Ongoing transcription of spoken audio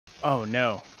Oh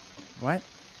no. What?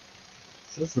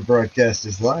 Since the broadcast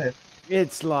is live.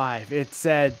 It's live. It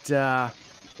said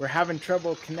we're having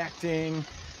trouble connecting.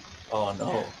 Oh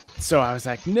no. So I was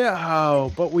like,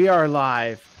 no, but we are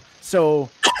live. So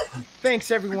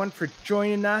thanks everyone for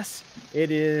joining us. It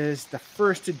is the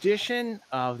first edition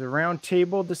of the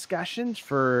RoundTable discussions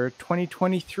for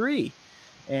 2023.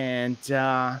 And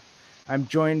I'm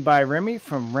joined by Remy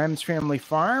from Rem's Family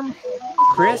Farm,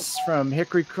 Chris from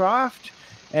Hickory Croft,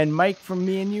 and Mike from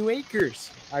Me and You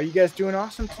Acres. Are you guys doing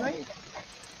awesome tonight?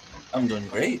 I'm doing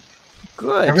great.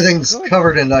 Good. Everything's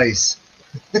covered in ice.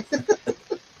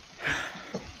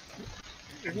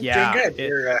 Yeah, doing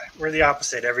good. We're the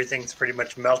opposite. Everything's pretty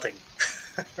much melting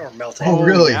or melting. Oh,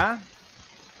 really? Yeah.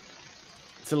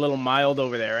 It's a little mild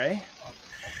over there, eh?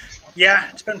 Yeah,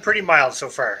 it's been pretty mild so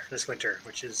far this winter,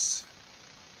 which is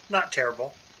not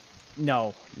terrible.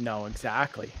 No,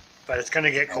 exactly. But it's going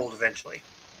to get cold eventually.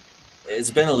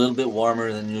 It's been a little bit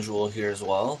warmer than usual here as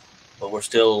well, but we're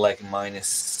still like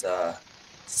minus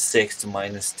 6 to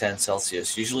minus 10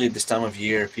 Celsius. Usually this time of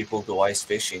year, people go ice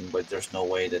fishing, but there's no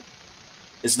way that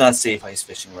it's not safe ice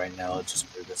fishing right now. It's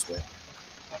just put it this way.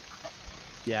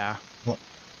 Yeah.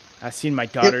 I've seen my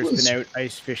daughter's been out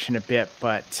ice fishing a bit,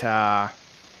 but I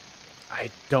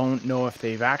don't know if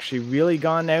they've actually really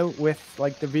gone out with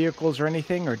like the vehicles or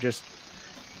anything, or just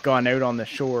gone out on the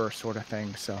shore sort of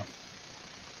thing. So.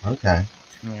 Okay.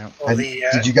 Yeah. Well,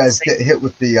 did you guys get hit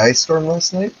with the ice storm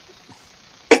last night?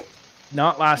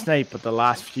 Not last night, but the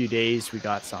last few days we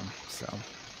got some. So.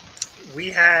 We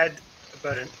had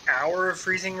about an hour of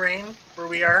freezing rain where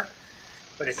we are,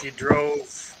 but if you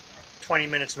drove 20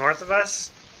 minutes north of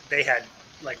us, they had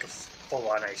like a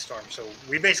full-on ice storm. So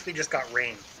we basically just got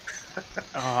rain.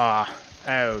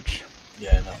 Ouch.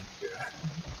 Yeah, no.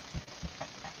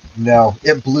 No,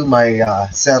 it blew my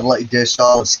satellite dish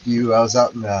all askew. I was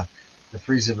out in the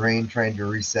freezing rain trying to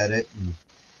reset it, and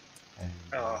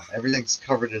everything's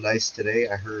covered in ice today.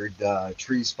 I heard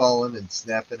trees falling and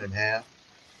snapping in half.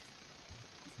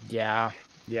 Yeah,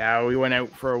 we went out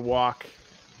for a walk,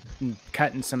 and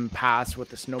cutting some paths with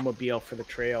the snowmobile for the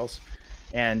trails,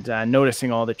 and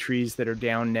noticing all the trees that are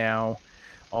down now,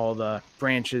 all the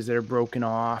branches that are broken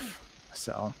off.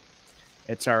 So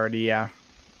it's already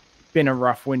been a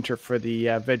rough winter for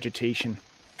the vegetation.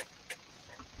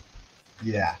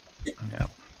 Yeah.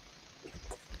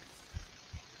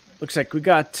 Looks like we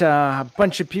got a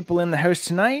bunch of people in the house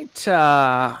tonight.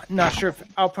 Not sure if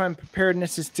Alpine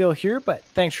Preparedness is still here, but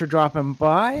thanks for dropping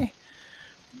by.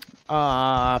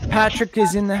 Patrick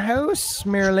is in the house.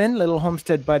 Marilyn, Little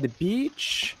Homestead by the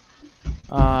Beach.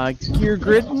 Gear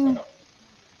Gridden.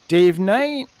 Dave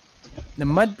Knight. The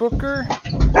Mud Booker.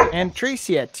 And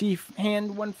Tracy at T-Hand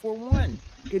 141.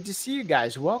 Good to see you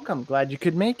guys. Welcome. Glad you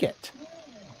could make it.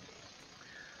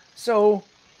 So,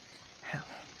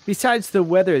 besides the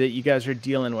weather that you guys are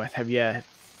dealing with, have you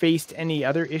faced any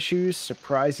other issues,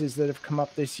 surprises that have come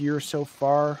up this year so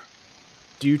far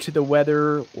due to the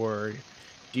weather or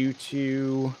due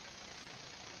to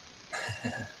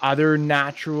other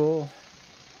natural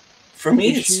For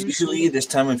me, issues? It's usually this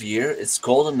time of year. It's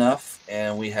cold enough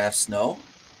and we have snow.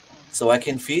 So I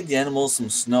can feed the animals some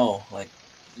snow. Like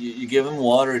you give them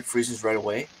water, it freezes right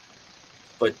away.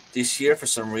 But this year, for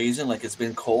some reason, like it's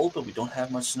been cold, but we don't have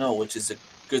much snow, which is a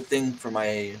good thing for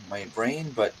my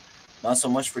brain, but not so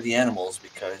much for the animals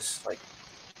because like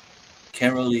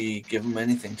can't really give them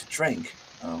anything to drink.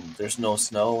 There's no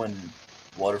snow and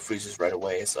water freezes right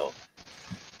away, so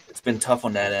it's been tough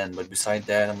on that end. But beside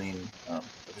that, I mean,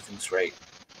 everything's great.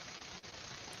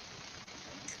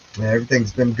 Yeah,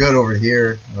 everything's been good over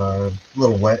here. A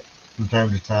little wet from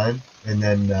time to time, and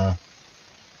then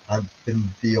I've been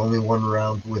the only one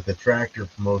around with a tractor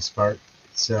for the most part.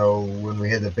 So when we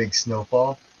had the big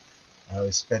snowfall, I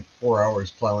spent 4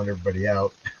 hours plowing everybody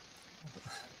out.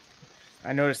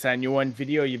 I noticed that in your one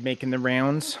video you're making the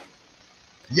rounds.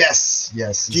 Yes.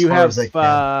 Do you have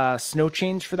snow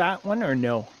chains for that one or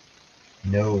no?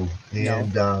 No.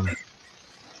 And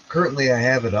currently I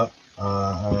have it up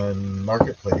on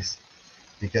Marketplace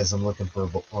because I'm looking for a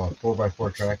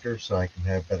 4x4 tractor so I can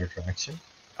have better traction.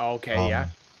 Okay, yeah.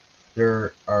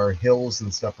 There are hills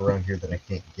and stuff around here that I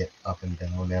can't get up and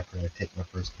down after I take my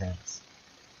first pass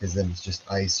because then it's just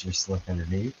ice or slick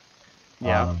underneath.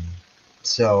 Yeah.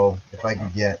 So if I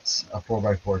can get a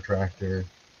 4x4 tractor,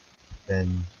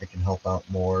 then it can help out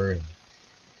more, and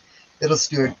it'll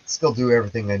still do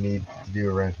everything I need to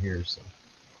do around here. So.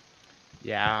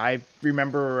 Yeah, I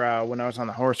remember when I was on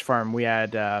the horse farm, we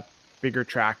had a bigger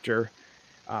tractor,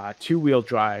 2-wheel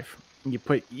drive. You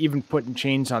putting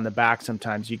chains on the back.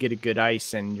 Sometimes you get a good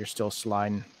ice and you're still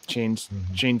sliding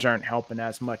chains aren't helping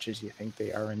as much as you think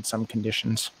they are in some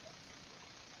conditions.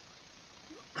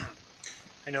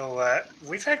 I know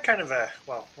we've had kind of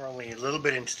we're only a little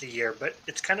bit into the year, but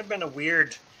it's kind of been a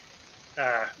weird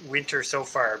winter so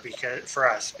far for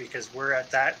us because we're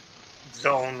at that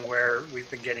zone where we've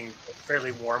been getting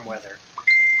fairly warm weather.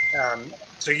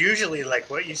 So usually, like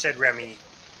what you said, Remy,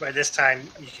 by this time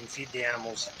you can feed the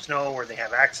animals snow or they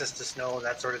have access to snow,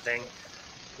 that sort of thing.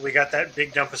 We got that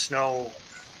big dump of snow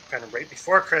kind of right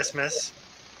before Christmas,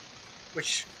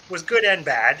 which was good and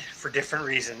bad for different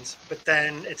reasons. But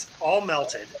then it's all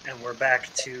melted and we're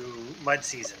back to mud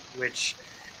season, which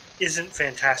isn't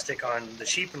fantastic on the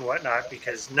sheep and whatnot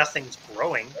because nothing's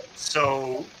growing.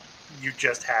 So you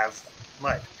just have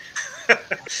mud.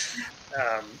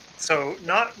 So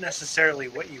not necessarily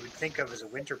what you would think of as a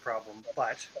winter problem,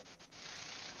 but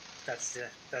that's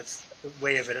the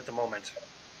way of it at the moment.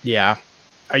 Yeah.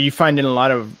 Are you finding a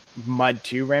lot of mud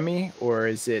too, Remy? Or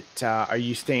is it, are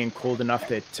you staying cold enough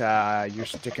that you're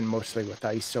sticking mostly with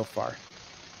ice so far?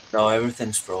 No,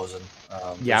 everything's frozen.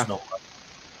 Yeah. There's no.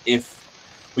 If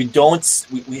we don't,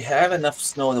 we have enough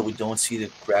snow that we don't see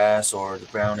the grass or the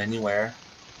ground anywhere.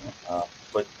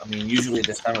 But I mean, usually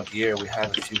this time of year we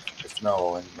have a few feet of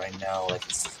snow, and right now, like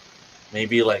it's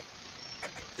maybe like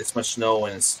this much snow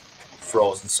and it's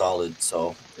frozen solid.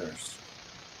 So there's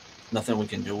nothing we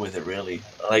can do with it really.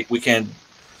 Like we can.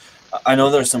 I know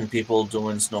there's some people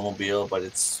doing snowmobile, but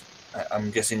I'm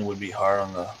guessing it would be hard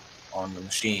on the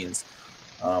machines.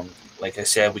 Like I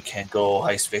said, we can't go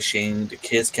ice fishing. The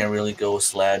kids can't really go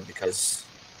sled because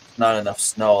not enough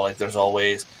snow. Like there's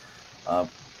always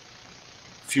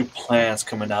few plants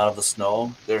coming out of the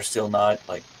snow. They're still not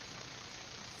like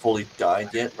fully died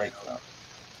yet. Like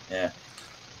yeah,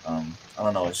 I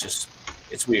don't know.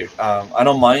 It's weird. I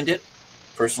don't mind it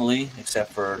personally,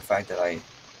 except for the fact that I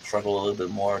struggle a little bit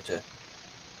more to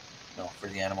for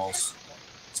the animals.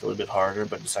 It's a little bit harder.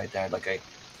 But besides that, like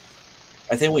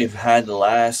I think we've had the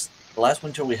last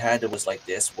winter we had that was like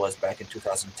this was back in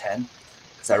 2010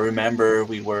 because I remember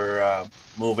we were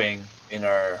moving in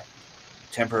our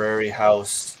temporary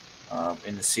house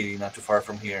in the city not too far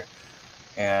from here,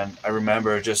 and I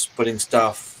remember just putting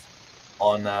stuff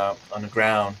on the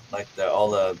ground like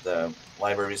all the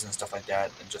libraries and stuff like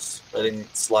that, and just letting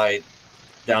it slide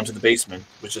down to the basement,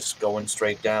 which is going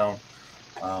straight down.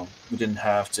 We didn't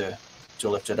have to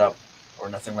lift it up or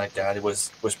nothing like that. It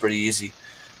was pretty easy.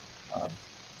 Um,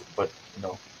 but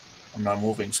I'm not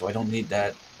moving, so I don't need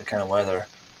that kind of weather.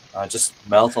 Just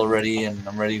melt already, and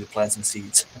I'm ready to plant some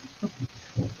seeds.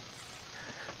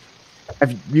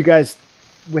 Have you guys,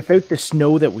 without the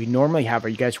snow that we normally have, are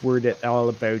you guys worried at all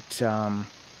about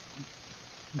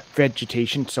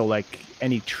vegetation? So like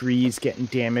any trees getting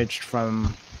damaged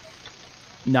from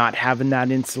not having that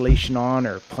insulation on,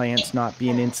 or plants not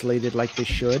being insulated like they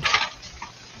should?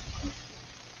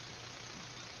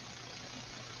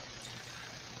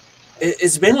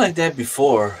 It's been like that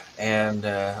before, and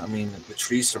I mean the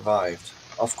trees survived.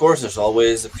 Of course, there's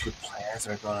always a few plants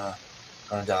that are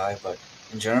gonna die, but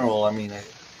in general, I mean,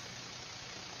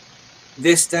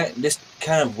 this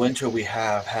kind of winter we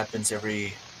have happens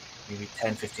every maybe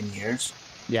 10, 15 years.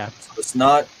 Yeah. So it's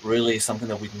not really something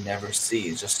that we'd never see.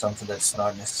 It's just something that's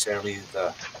not necessarily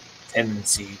the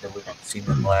tendency that we've seen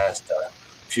in the last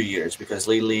few years. Because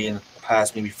lately, in the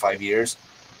past maybe 5 years,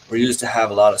 we used to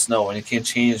have a lot of snow, and it can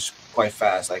change quite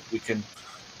fast. Like we can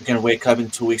wake up in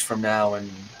 2 weeks from now and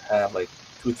have like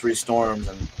 2, 3 storms,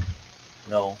 and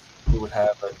we would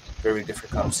have a very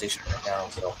different conversation right now.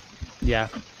 So yeah.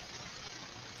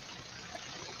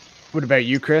 What about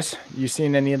you, Chris? You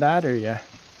seen any of that, or yeah?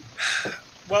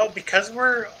 Well, because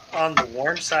we're on the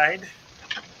warm side,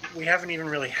 we haven't even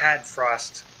really had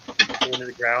frost go into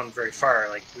the ground very far.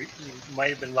 Like we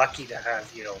might have been lucky to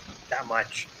have that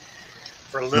much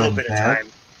for a little bit of time.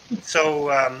 So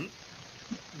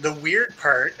the weird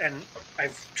part, and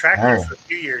I've tracked it for a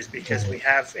few years because we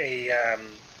have a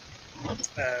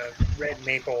red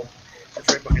maple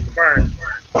that's right behind the barn,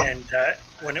 and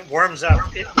when it warms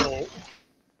up, it will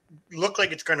look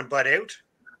like it's going to bud out,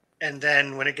 and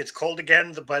then when it gets cold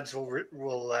again, the buds will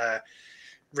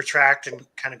retract and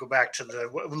kind of go back to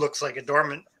what looks like a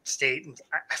dormant state. And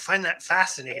I find that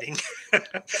fascinating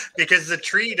because the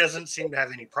tree doesn't seem to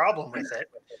have any problem with it,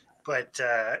 but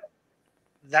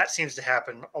that seems to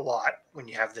happen a lot when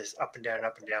you have this up and down,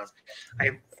 up and down.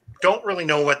 I don't really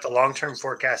know what the long-term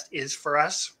forecast is for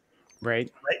us.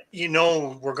 Right. But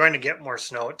we're going to get more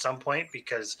snow at some point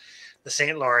because the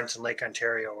St. Lawrence and Lake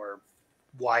Ontario are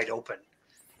wide open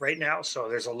right now. So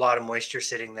there's a lot of moisture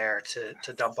sitting there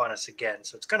to dump on us again.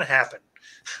 So it's going to happen.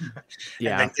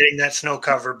 Yeah. And then getting that snow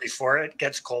cover before it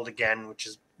gets cold again, which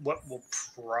is what will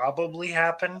probably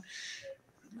happen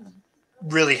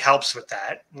really helps with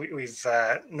that. We've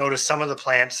noticed some of the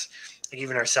plants, like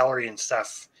even our celery and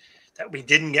stuff, that we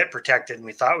didn't get protected and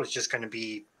we thought was just going to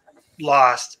be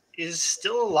lost, is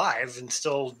still alive and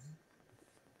still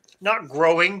not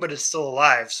growing, but it's still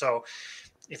alive. So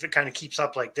if it kind of keeps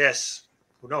up like this,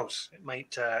 who knows? It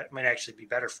might actually be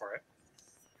better for it.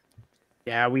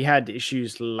 Yeah, we had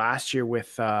issues last year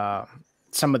with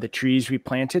some of the trees we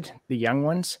planted, the young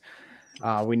ones.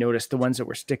 We noticed the ones that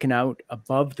were sticking out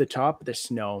above the top of the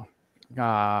snow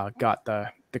got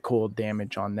the cold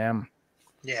damage on them.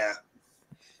 Yeah.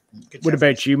 What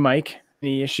about you, Mike?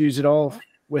 Any issues at all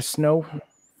with snow?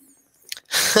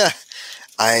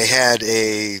 I had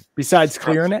besides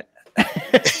clearing it.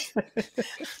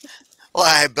 Well,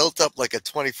 I built up like a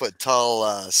 20-foot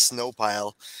tall snow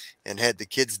pile and had the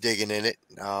kids digging in it.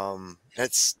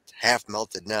 That's half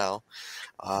melted now.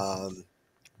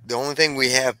 The only thing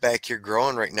we have back here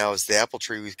growing right now is the apple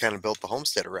tree we've kind of built the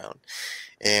homestead around.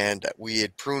 And we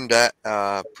had pruned it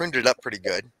up pretty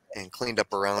good and cleaned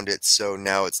up around it, so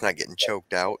now it's not getting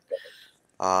choked out.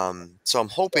 So I'm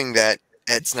hoping that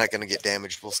it's not going to get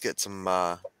damaged. We'll get some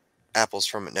apples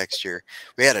from it next year.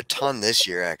 We had a ton this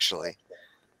year, actually.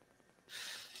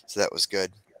 So that was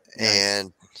good. Nice.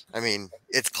 And I mean,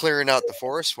 it's clearing out the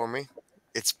forest for me.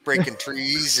 It's breaking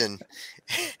trees, and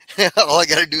all I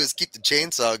got to do is keep the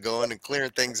chainsaw going and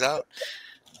clearing things out.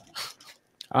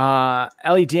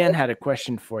 Ellie Dan had a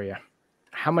question for you.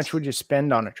 How much would you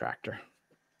spend on a tractor?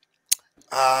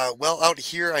 Well, out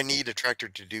here, I need a tractor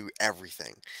to do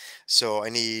everything. So I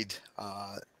need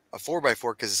a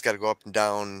 4x4 because it's got to go up and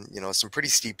down, some pretty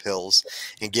steep hills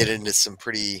and get into some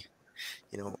pretty,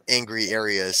 angry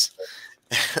areas.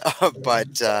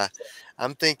 But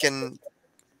I'm thinking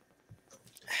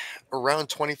around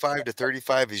 25 to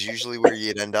 35 is usually where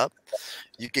you'd end up.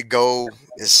 You could go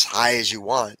as high as you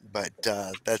want, but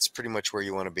that's pretty much where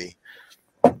you want to be.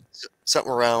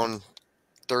 Something around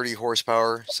 30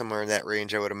 horsepower, somewhere in that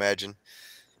range, I would imagine.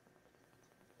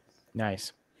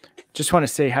 Nice. Just want to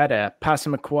say hi to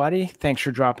Passamaquoddy. Thanks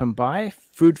for dropping by.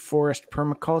 Food Forest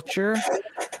Permaculture.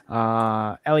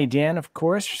 Ellie Dan, of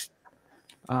course.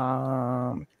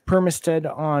 Permisted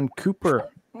on Cooper.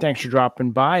 Thanks for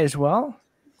dropping by as well.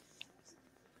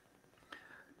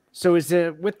 So is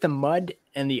it with the mud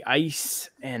and the ice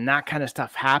and that kind of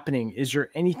stuff happening, is there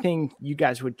anything you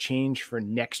guys would change for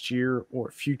next year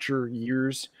or future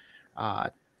years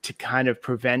to kind of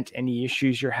prevent any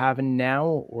issues you're having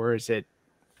now? Or is it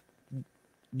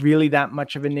really that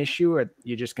much of an issue, or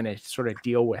you're just going to sort of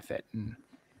deal with it?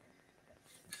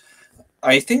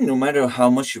 I think no matter how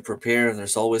much you prepare,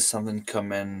 there's always something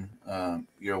coming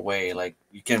your way. Like,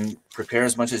 you can prepare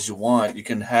as much as you want. You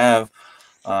can have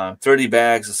 30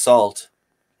 bags of salt,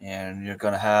 and you're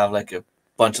going to have like a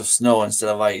bunch of snow instead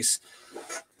of ice.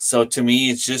 So to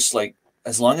me, it's just like,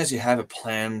 as long as you have a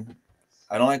plan,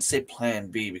 I don't like to say plan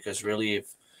B, because really,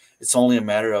 if it's only a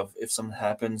matter of if something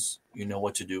happens, you know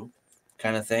what to do,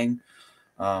 kind of thing.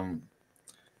 I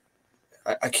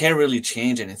can't really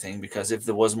change anything, because if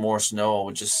there was more snow, I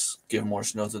would just give more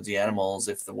snow to the animals.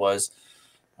 If there was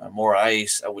more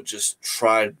ice, I would just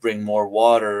try to bring more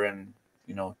water and,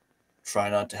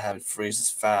 try not to have it freeze as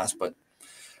fast. But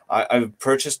I've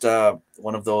purchased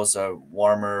one of those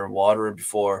warmer water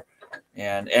before,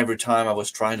 and every time I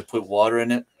was trying to put water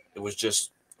in it, it was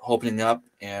just opening up,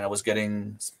 and I was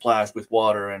getting splashed with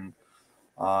water, and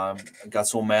I got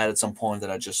so mad at some point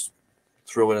that I just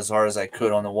threw it as hard as I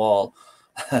could on the wall.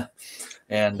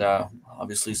 And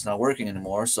obviously it's not working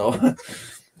anymore. So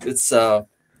it's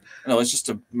it's just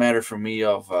a matter for me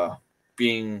of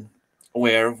being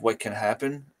aware of what can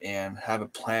happen and have a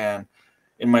plan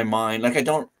in my mind. Like, I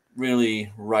don't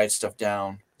really write stuff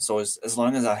down. So as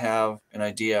long as I have an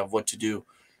idea of what to do,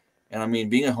 and I mean,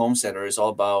 being a homesteader is all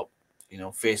about,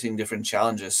 facing different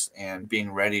challenges and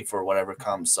being ready for whatever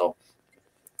comes. So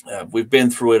we've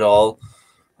been through it all.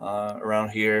 Around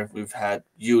here, we've had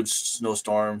huge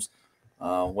snowstorms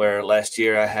where last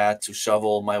year I had to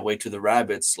shovel my way to the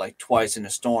rabbits like twice in a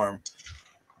storm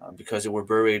because they were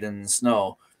buried in the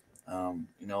snow.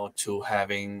 To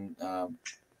having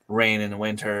rain in the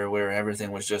winter where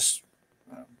everything was just,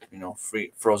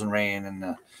 frozen rain,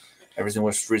 and everything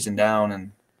was freezing down,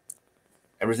 and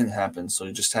everything happens. So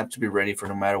you just have to be ready for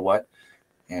no matter what.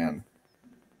 And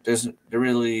there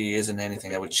really isn't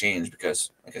anything that would change,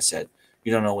 because, like I said,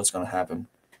 you don't know what's going to happen.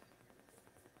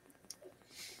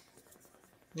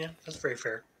 Yeah, that's very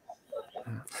fair.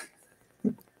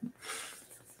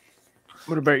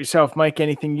 What about yourself, Mike?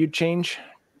 Anything you'd change?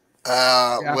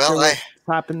 Well,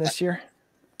 happened this year?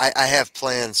 I have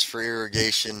plans for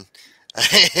irrigation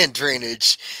and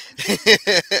drainage.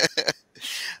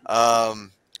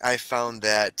 I found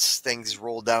that things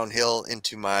roll downhill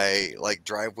into my like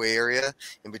driveway area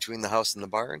in between the house and the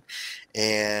barn.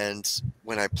 And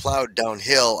when I plowed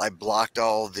downhill, I blocked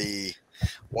all the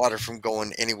water from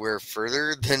going anywhere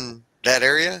further than that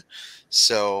area.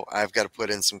 So I've got to put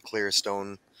in some clear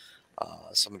stone.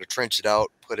 So I'm going to trench it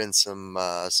out, put in some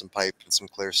pipe and some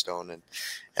clear stone, and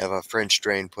have a French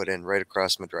drain put in right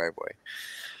across my driveway.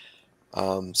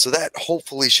 So that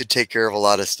hopefully should take care of a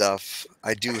lot of stuff.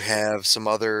 I do have some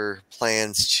other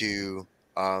plans to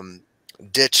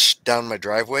ditch down my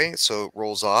driveway so it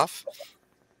rolls off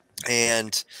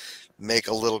and make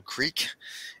a little creek.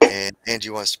 And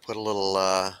Angie wants to put a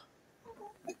little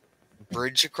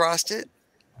bridge across it.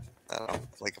 I don't know,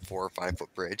 like a 4 or 5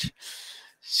 foot bridge.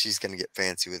 She's going to get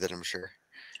fancy with it, I'm sure.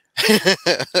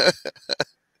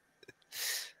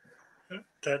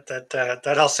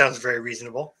 That all sounds very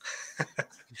reasonable.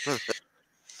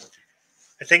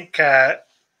 I think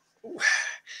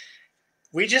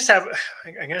we just have,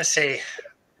 I'm going to say,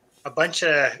 a bunch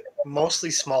of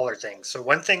mostly smaller things. So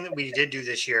one thing that we did do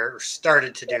this year, or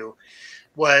started to do,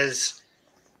 was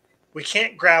we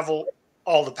can't gravel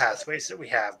all the pathways that we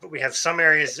have, but we have some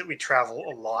areas that we travel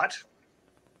a lot.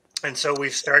 And so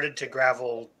we've started to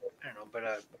gravel, I don't know, but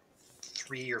a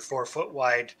 3 or 4 foot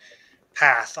wide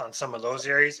path on some of those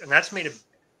areas. And that's made a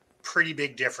pretty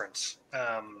big difference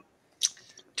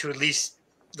to at least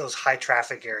those high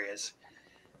traffic areas.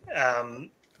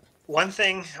 One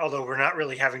thing, although we're not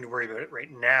really having to worry about it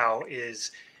right now,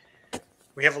 is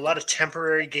we have a lot of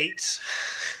temporary gates,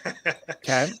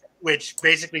 Okay. which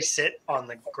basically sit on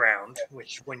the ground,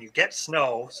 which when you get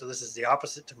snow, so this is the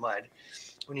opposite to mud,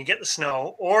 when you get the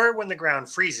snow or when the ground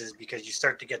freezes, because you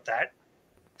start to get that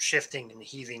shifting and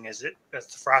heaving as the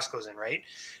frost goes in, right?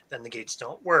 Then the gates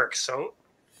don't work. So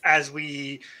as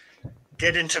we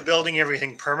get into building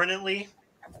everything permanently,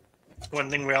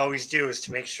 one thing we always do is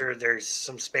to make sure there's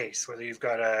some space, whether you've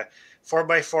got a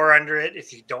 4x4 under it,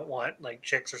 if you don't want like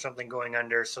chicks or something going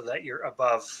under, so that you're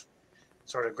above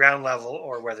sort of ground level,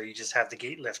 or whether you just have the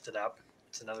gate lifted up.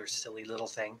 It's another silly little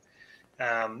thing.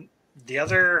 The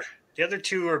other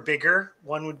two are bigger.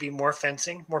 One would be more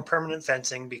fencing, more permanent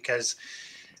fencing, because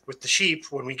with the sheep,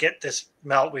 when we get this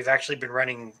melt, we've actually been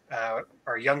running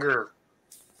our younger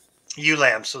ewe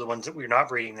lambs, so the ones that we're not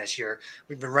breeding this year,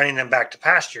 we've been running them back to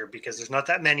pasture because there's not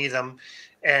that many of them,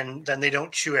 and then they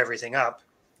don't chew everything up.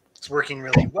 It's working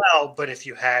really well. But if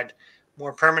you had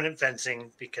more permanent fencing,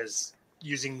 because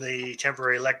using the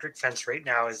temporary electric fence right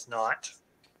now is not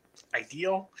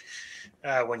ideal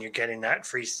when you're getting that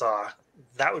freeze thaw,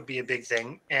 that would be a big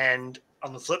thing. And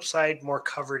on the flip side, more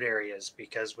covered areas,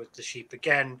 because with the sheep,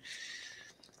 again,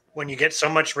 when you get so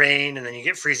much rain and then you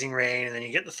get freezing rain and then you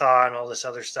get the thaw and all this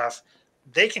other stuff,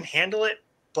 they can handle it,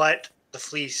 but the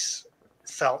fleece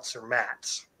felts or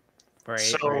mats. Right.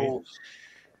 So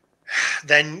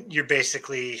then you're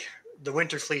basically, the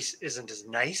winter fleece isn't as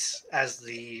nice as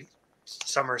the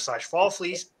summer/fall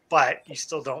fleece, but you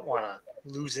still don't want to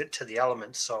lose it to the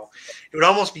elements. So it would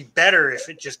almost be better if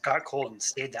it just got cold and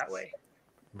stayed that way.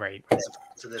 Right.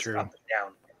 So this True. up and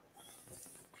down.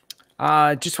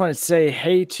 Just want to say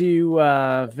hey to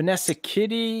Vanessa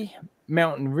Kitty,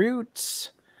 Mountain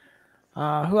Roots.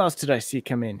 Who else did I see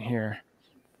come in here?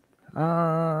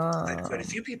 Quite a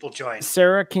few people joined.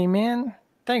 Sarah came in.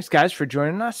 Thanks, guys, for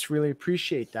joining us. Really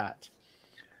appreciate that.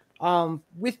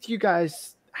 With you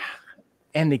guys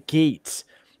and the gates,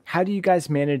 how do you guys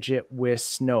manage it with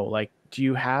snow? Like, do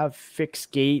you have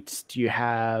fixed gates? Do you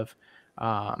have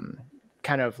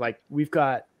kind of like, we've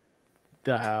got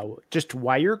the just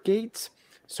wire gates,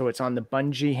 so it's on the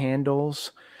bungee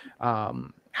handles.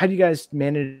 How do you guys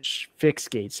manage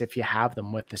fixed gates if you have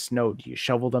them with the snow? Do you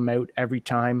shovel them out every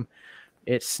time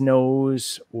it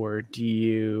snows, or do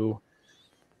you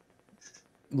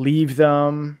leave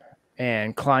them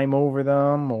and climb over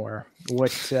them, or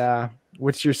what's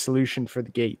your solution for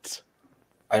the gates?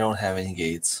 I don't have any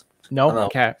gates. No. I don't know.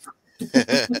 Okay.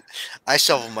 I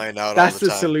shovel mine out That's all the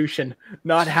the time. solution.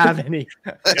 Not have any.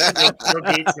 No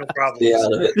gates, no problems. Stay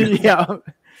out of it. Yeah.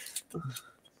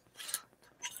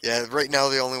 Yeah, right now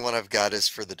the only one I've got is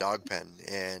for the dog pen,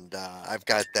 and I've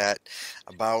got that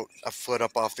about a foot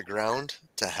up off the ground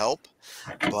to help,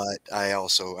 but I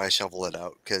shovel it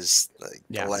out because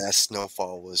Yeah. the last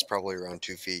snowfall was probably around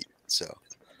 2 feet. So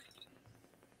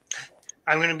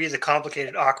I'm going to be the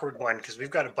complicated, awkward one because we've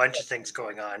got a bunch of things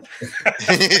going on.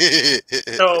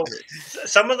 So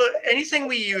some of anything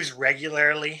we use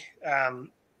regularly,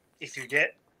 if you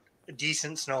get a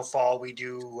decent snowfall, we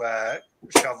do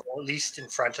shovel at least in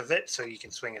front of it so you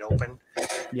can swing it open.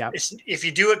 Yeah. If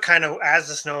you do it kind of as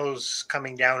the snow's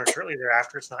coming down or shortly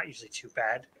thereafter, it's not usually too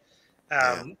bad.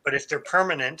 But if they're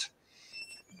permanent,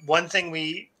 one thing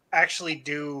we actually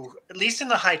do, at least in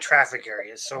the high traffic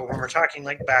areas, so when we're talking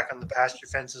like back on the pasture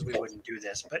fences, we wouldn't do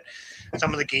this, but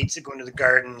some of the gates that go into the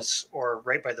gardens or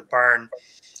right by the barn,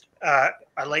 I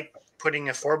like putting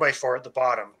a 4x4 at the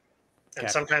bottom. And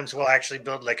sometimes we'll actually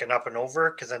build like an up and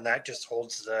over, because then that just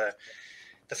holds the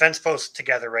fence posts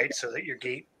together, right? So that your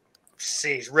gate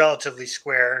stays relatively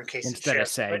square in case instead of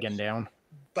sagging down.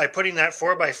 By putting that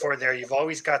 4x4 there, you've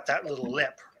always got that little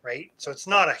lip, right? So it's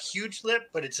not a huge lip,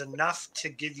 but it's enough to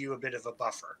give you a bit of a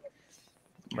buffer.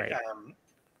 Right.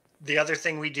 The other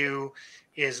thing we do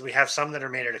is we have some that are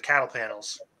made out of cattle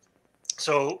panels.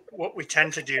 So what we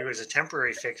tend to do as a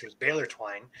temporary fix is baler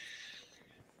twine.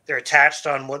 They're attached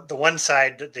on the one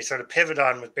side that they sort of pivot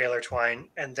on with baler twine,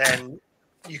 and then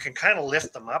you can kind of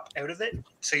lift them up out of it.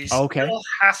 So you still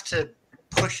have to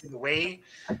push it away,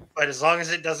 but as long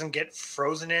as it doesn't get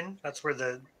frozen in, that's where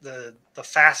the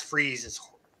fast freeze is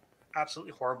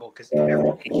absolutely horrible, because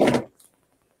everything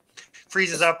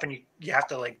freezes up and you have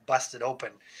to like bust it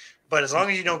open. But as long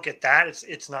as you don't get that,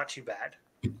 it's not too bad.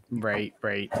 Right.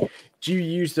 Do you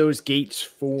use those gates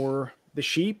for the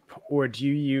sheep, or do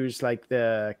you use like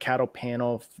the cattle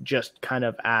panel just kind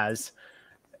of as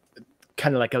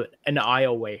kind of like an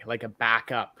aisleway, like a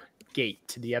backup gate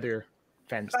to the other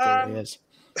fence there is?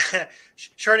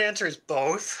 Short answer is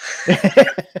both.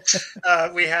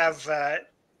 We have,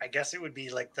 I guess it would be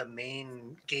like the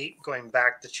main gate going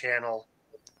back the channel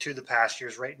to the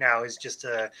pastures right now is just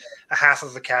a half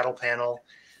of a cattle panel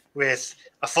with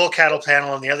a full cattle panel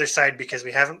on the other side, because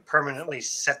we haven't permanently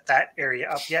set that area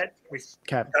up yet. We've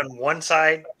done one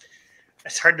side.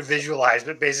 It's hard to visualize,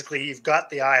 but basically you've got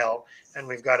the aisle and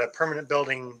we've got a permanent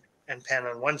building and pen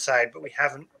on one side, but we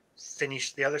haven't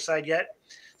finished the other side yet.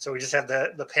 So we just have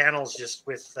the panels just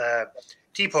with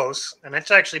T-posts, and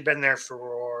it's actually been there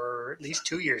for at least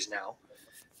 2 years now,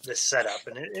 this setup,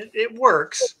 and it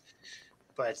works,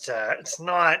 but it's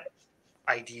not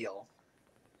ideal.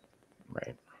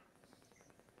 Right.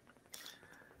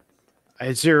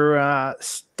 Is there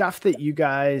stuff that you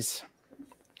guys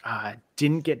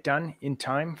didn't get done in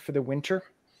time for the winter?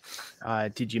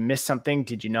 Did you miss something?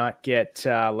 Did you not get,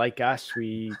 like us,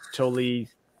 we totally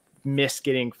missed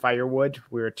getting firewood.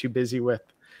 We were too busy with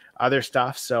other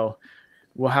stuff. So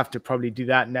we'll have to probably do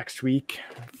that next week,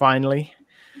 finally.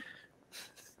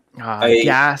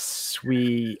 Gas,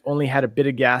 we only had a bit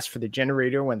of gas for the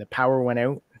generator when the power went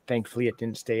out. Thankfully, it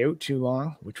didn't stay out too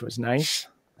long, which was nice.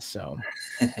 So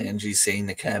Angie saying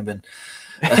the cabin.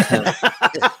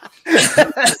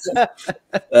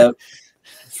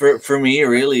 For me,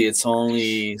 really, it's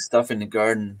only stuff in the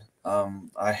garden.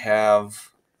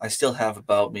 I still have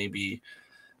about maybe,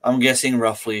 I'm guessing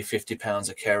roughly 50 pounds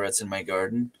of carrots in my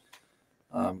garden.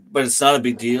 But it's not a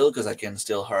big deal because I can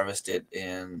still harvest it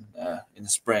in the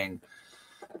spring.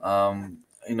 I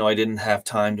didn't have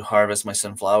time to harvest my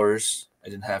sunflowers. I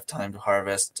didn't have time to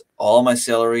harvest all my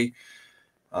celery.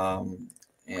 And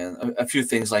a few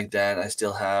things like that. I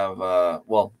still have, I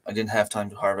didn't have time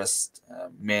to harvest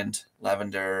mint,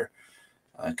 lavender,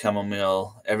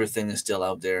 chamomile. Everything is still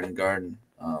out there in the garden.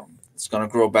 It's going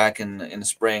to grow back in the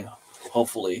spring,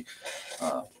 hopefully.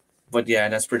 But yeah,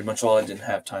 that's pretty much all I didn't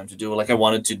have time to do. Like, I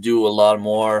wanted to do a lot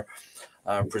more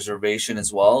preservation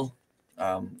as well.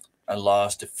 I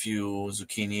lost a few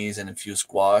zucchinis and a few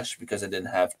squash because I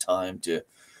didn't have time to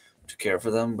care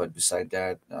for them. But beside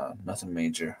that, nothing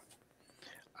major.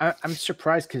 I'm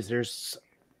surprised because there's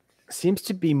seems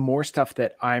to be more stuff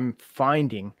that I'm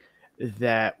finding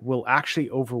that will actually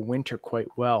overwinter quite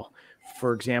well.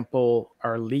 For example,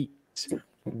 our leeks.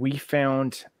 We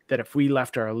found that if we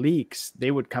left our leeks, they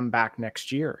would come back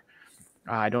next year.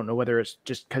 I don't know whether it's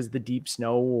just because of the deep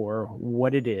snow or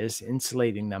what it is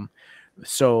insulating them.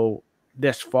 So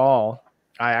this fall,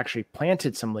 I actually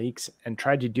planted some leeks and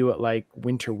tried to do it like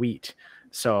winter wheat.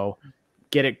 So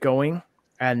get it going,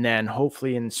 and then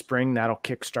hopefully in spring that'll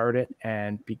kickstart it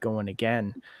and be going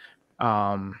again.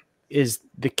 Is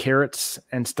the carrots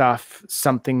and stuff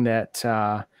something that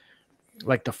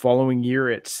like the following year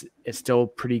it's still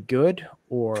pretty good,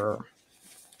 or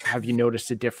have you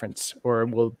noticed a difference, or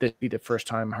will this be the first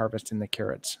time harvesting the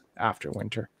carrots after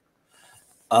winter?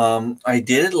 I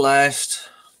did it last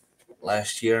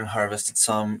year and harvested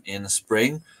some in the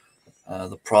spring.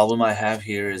 The problem I have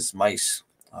here is mice.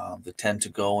 They tend to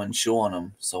go and chew on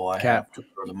them, so I have to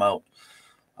throw them out.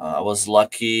 I was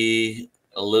lucky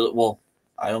a little. Well,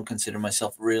 I don't consider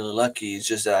myself really lucky. It's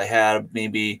just that I had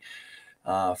maybe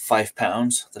 5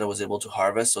 pounds that I was able to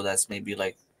harvest. So that's maybe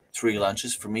like 3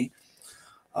 lunches for me.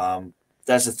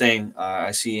 That's the thing.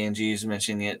 I see Angie's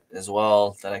mentioning it as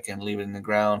well, that I can leave it in the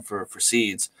ground for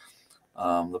seeds.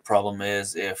 The problem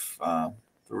is if the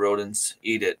rodents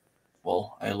eat it,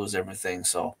 well, I lose everything.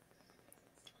 So,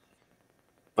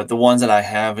 but the ones that I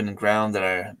have in the ground that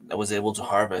I was able to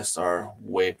harvest are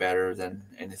way better than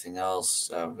anything else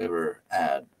I've ever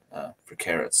had for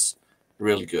carrots.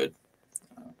 Really good.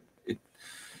 It,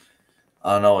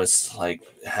 I don't know. It's like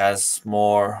it has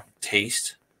more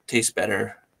taste. Tastes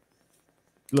better.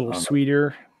 A little I don't know.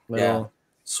 sweeter, Yeah, little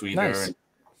sweeter. nice.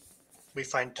 We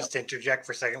find, just to interject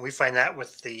for a second, we find that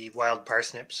with the wild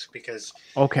parsnips because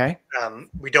Okay.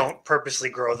 we don't purposely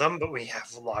grow them, but we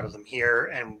have a lot of them here,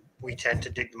 and we tend to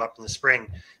dig them up in the spring.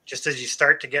 Just as you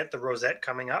start to get the rosette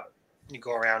coming up, you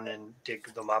go around and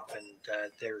dig them up, and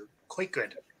they're quite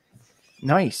good.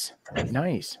 Nice.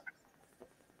 Nice.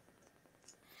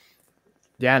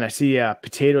 Yeah, and I see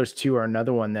potatoes too are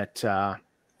another one that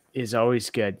is always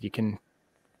good. You can,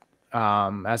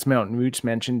 as Mountain Roots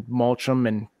mentioned, mulch them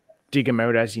and dig them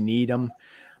out as you need them.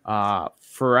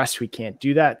 For us, we can't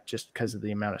do that just because of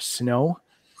the amount of snow.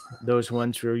 Those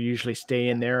ones will usually stay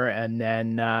in there, and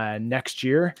then next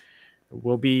year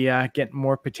we'll be getting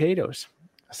more potatoes.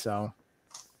 So,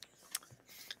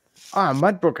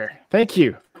 Mudbooker, thank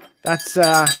you. That's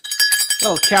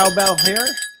little cowbell here.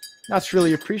 That's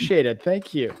really appreciated.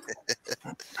 Thank you.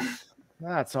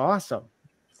 That's awesome.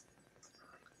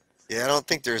 Yeah, I don't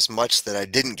think there's much that I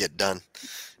didn't get done.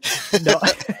 No.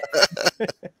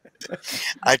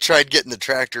 I tried getting the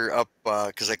tractor up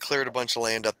because I cleared a bunch of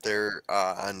land up there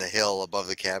on the hill above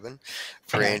the cabin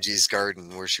for Okay. Angie's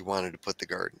garden where she wanted to put the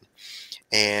garden.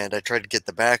 And I tried to get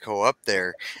the backhoe up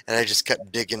there, and I just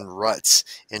kept digging ruts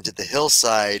into the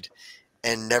hillside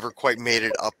and never quite made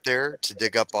it up there to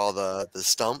dig up all the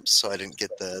stumps, so I didn't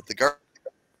get the garden.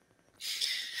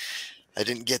 I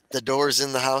didn't get the doors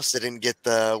in the house. I didn't get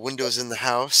the windows in the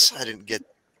house. I didn't get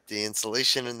the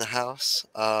insulation in the house.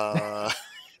 I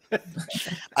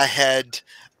had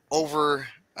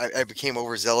I became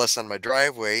overzealous on my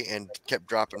driveway and kept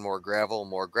dropping more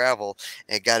gravel,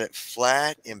 and got it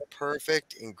flat and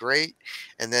perfect and great.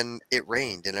 And then it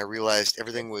rained, and I realized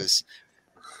everything was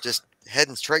just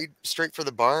heading straight for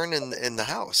the barn and the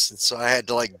house. And so I had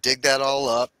to like dig that all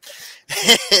up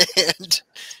and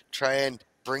try and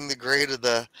bring the grade of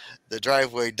the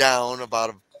driveway down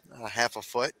about a half a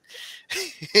foot.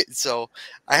 So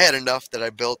I had enough that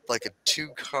I built like a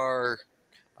 2-car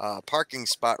parking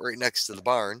spot right next to the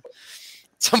barn.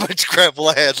 So much gravel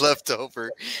I had left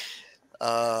over.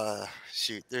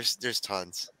 Shoot, there's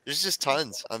tons. There's just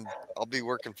tons. I'll be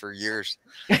working for years.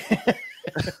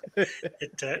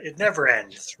 It never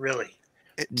ends, really.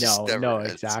 It just never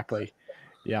ends. Exactly.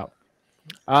 Yeah.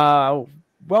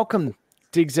 Welcome,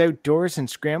 Digs Outdoors and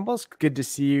Scrambles. Good to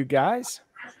see you guys.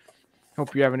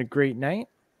 Hope you're having a great night.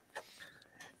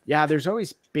 Yeah, there's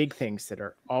always big things that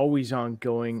are always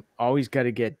ongoing, always got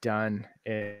to get done.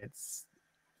 It's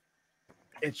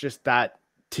just that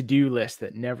to-do list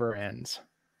that never ends.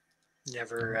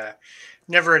 Never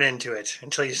an end to it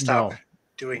until you stop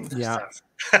doing stuff.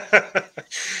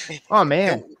 Oh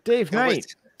man, Dave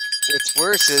Knight. What's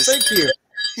worse is, thank you.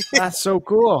 That's so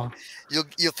cool.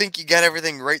 You'll think you got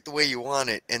everything right the way you want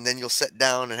it, and then you'll sit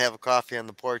down and have a coffee on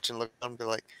the porch and look and be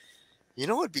like, you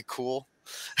know what'd be cool?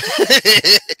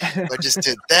 If I just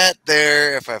did that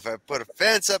there, if I put a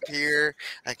fence up here,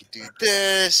 I could do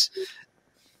this.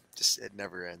 Just it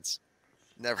never ends.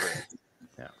 Never ends.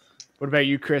 Yeah. What about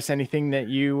you, Chris? Anything that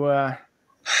you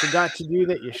forgot to do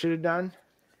that you should have done?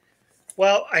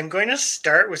 Well, I'm going to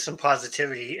start with some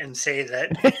positivity and say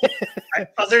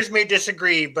that others may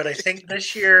disagree, but I think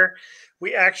this year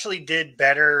we actually did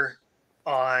better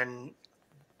on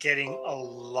getting a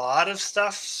lot of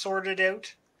stuff sorted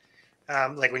out.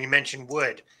 Like when you mentioned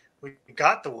wood, we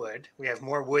got the wood. We have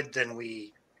more wood than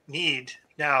we need.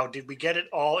 Now, did we get it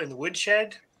all in the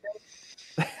woodshed?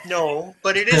 No,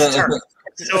 but it is tarp.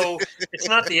 So it's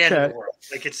not the end of the world.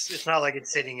 Like it's not like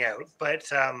it's sitting out. But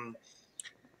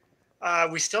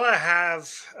we still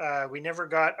have, we never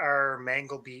got our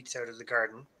mango beets out of the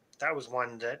garden. That was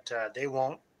one that they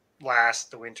won't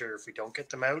last the winter if we don't get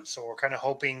them out. So we're kind of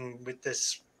hoping with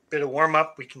this bit of warm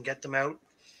up, we can get them out.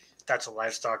 That's a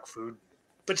livestock food,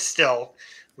 but still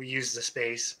we use the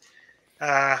space.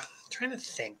 Trying to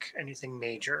think anything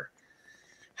major.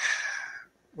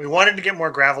 We wanted to get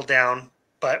more gravel down,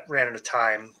 but ran out of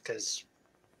time because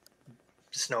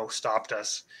the snow stopped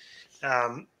us.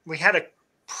 We had a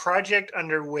project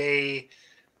underway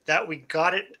that we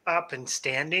got it up and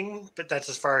standing, but that's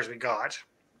as far as we got.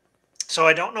 So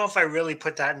I don't know if I really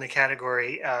put that in the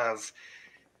category of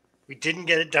we didn't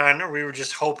get it done, or we were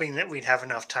just hoping that we'd have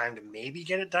enough time to maybe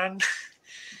get it done.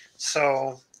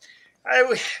 So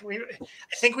I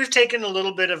think we've taken a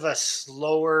little bit of a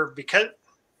slower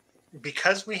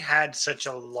because we had such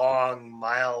a long,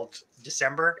 mild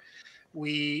December.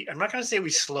 I'm not going to say we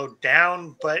slowed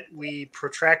down, but we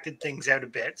protracted things out a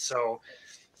bit. So,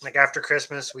 like after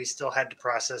Christmas, we still had to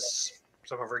process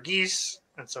some of our geese,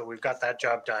 and so we've got that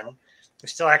job done. We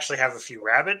still actually have a few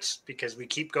rabbits because we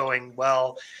keep going,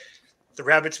 well, the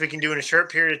rabbits we can do in a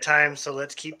short period of time, so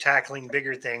let's keep tackling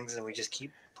bigger things, and we just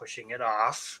keep pushing it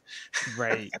off.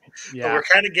 Right. But Yeah. we're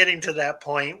kind of getting to that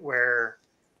point where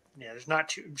there's not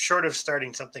too short of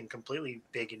starting something completely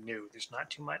big and new. There's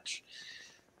not too much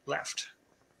left.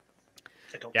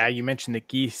 Yeah, you mentioned the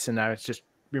geese, and I was just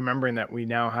remembering that we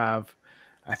now have,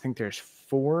 I think there's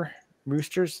 4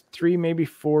 roosters, 3, maybe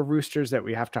 4 roosters that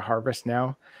we have to harvest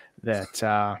now that,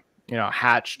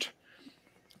 hatched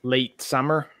late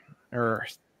summer, or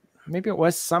maybe it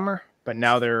was summer, but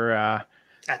now they're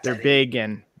big,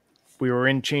 and we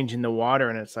were changing the water,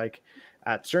 and it's like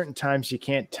at certain times you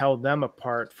can't tell them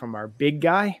apart from our big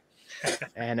guy.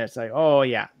 And it's like, oh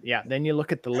yeah. Then you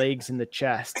look at the legs and the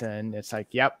chest, and it's like,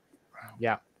 yep.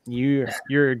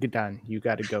 You're done. You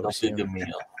got to go soon. Big a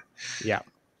meal.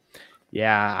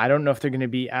 Yeah. I don't know if they're going to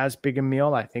be as big a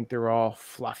meal. I think they're all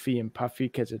fluffy and puffy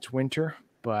because it's winter,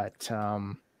 but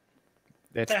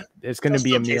it's going to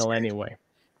be a meal anyway.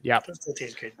 Yeah. Still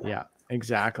tastes good. Yeah,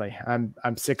 exactly.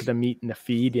 I'm sick of the meat and the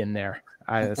feed in there.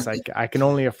 It's like I can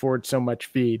only afford so much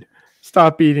feed.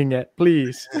 Stop eating it,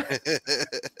 please.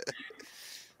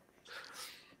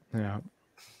 Yeah.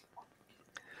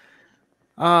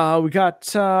 We got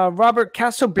Robert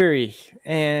Castleberry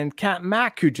and Kat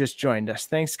Mack who just joined us.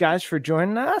 Thanks, guys, for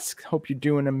joining us. Hope you're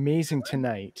doing amazing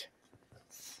tonight.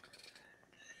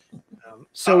 I'll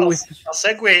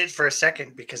segue it for a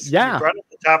second because you brought up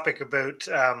the topic about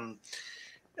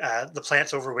the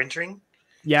plants overwintering.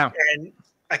 Yeah. And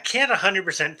I can't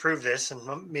 100% prove this,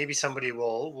 and maybe somebody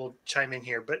will chime in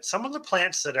here, but some of the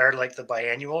plants that are like the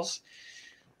biannuals,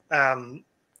 and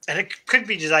it could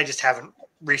be just I just haven't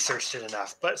researched it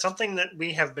enough, but something that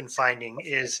we have been finding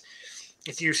is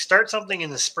if you start something in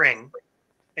the spring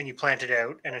and you plant it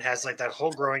out and it has like that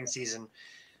whole growing season,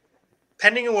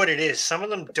 depending on what it is, some of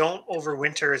them don't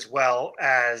overwinter as well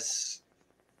as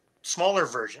smaller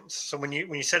versions. So when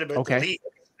you said about the leaves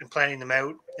and planting them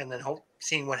out and then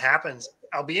seeing what happens,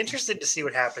 I'll be interested to see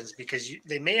what happens because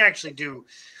they may actually do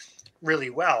really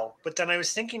well. But then I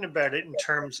was thinking about it in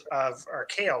terms of our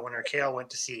kale. When our kale went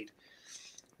to seed,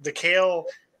 the kale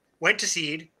went to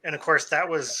seed, and of course that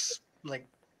was like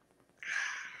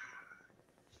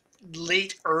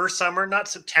late summer, not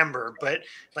September, but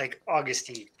like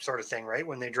Augusty sort of thing, right?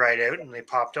 When they dried out and they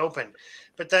popped open.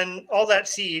 But then all that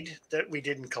seed that we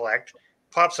didn't collect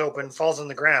pops open, falls on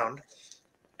the ground,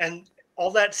 and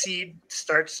all that seed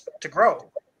starts to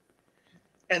grow.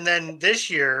 And then this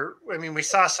year, I mean, we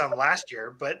saw some last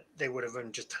year, but they would have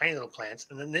been just tiny little plants.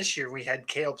 And then this year we had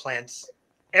kale plants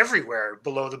everywhere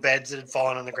below the beds that had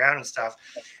fallen on the ground and stuff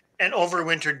and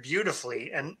overwintered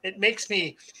beautifully. And it makes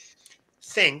me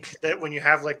think that when you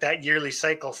have like that yearly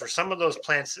cycle for some of those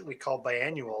plants that we call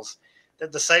biannuals,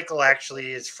 that the cycle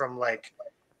actually is from like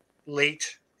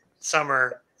late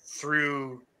summer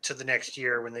through to the next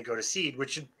year when they go to seed,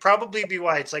 which would probably be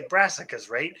why it's like brassicas,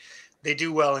 right? They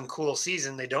do well in cool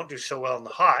season. They don't do so well in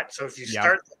the hot. So if you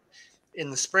start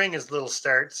in the spring as little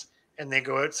starts and they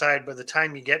go outside, by the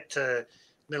time you get to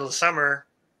middle of summer,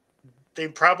 they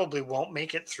probably won't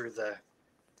make it through the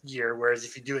year. Whereas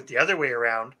if you do it the other way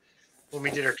around, when we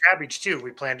did our cabbage too,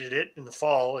 we planted it in the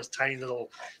fall as tiny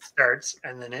little starts,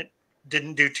 and then it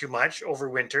didn't do too much,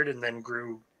 overwintered, and then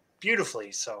grew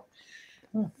beautifully. So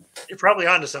you're probably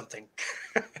onto something.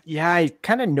 Yeah, I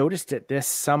kind of noticed it this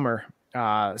summer,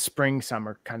 spring,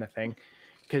 summer kind of thing,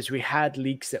 because we had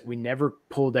leeks that we never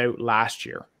pulled out last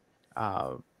year.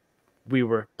 We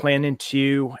were planning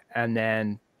to, and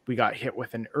then we got hit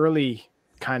with an early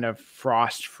kind of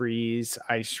frost freeze,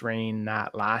 ice rain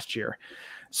that last year.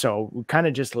 So we kind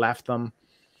of just left them.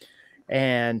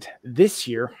 And this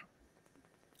year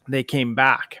they came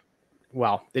back.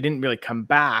 Well, they didn't really come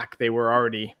back. They were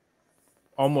already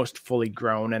almost fully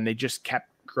grown, and they just kept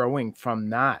growing from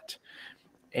that.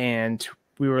 And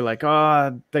we were like,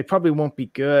 oh, they probably won't be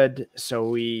good. So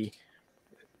we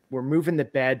were moving the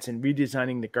beds and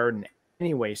redesigning the garden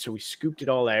anyway. So we scooped it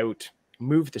all out,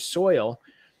 moved the soil,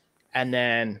 and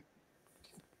then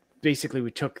basically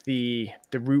we took the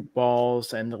root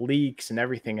balls and the leeks and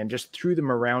everything and just threw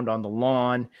them around on the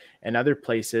lawn and other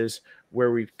places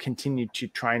where we've continued to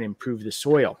try and improve the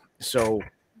soil. So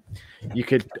you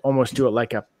could almost do it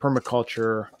like a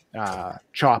permaculture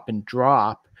chop and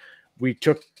drop. We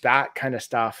took that kind of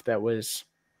stuff that was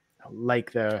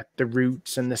like the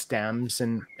roots and the stems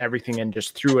and everything and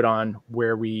just threw it on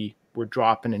where we were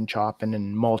dropping and chopping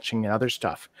and mulching and other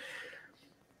stuff.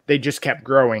 They just kept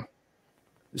growing.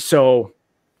 So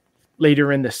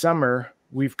later in the summer,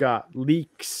 we've got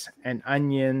leeks and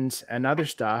onions and other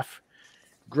stuff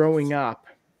growing up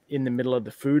in the middle of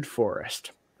the food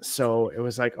forest. So it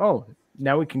was like, oh,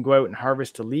 now we can go out and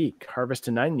harvest a leek, harvest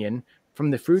an onion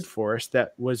from the food forest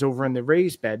that was over in the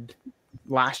raised bed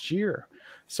last year.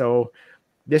 So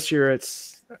this year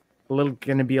it's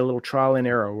going to be a little trial and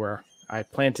error where I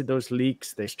planted those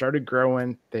leeks. They started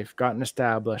growing. They've gotten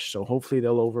established. So hopefully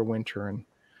they'll overwinter and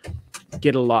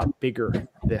get a lot bigger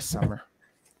this summer.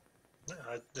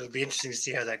 It'll be interesting to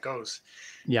see how that goes.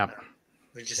 Yeah.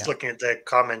 We're just looking at the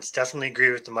comments. Definitely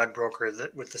agree with the mud broker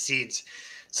that with the seeds.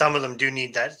 Some of them do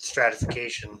need that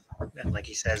stratification. And like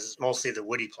he says, it's mostly the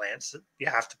woody plants that you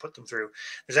have to put them through.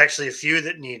 There's actually a few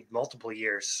that need multiple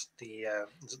years. The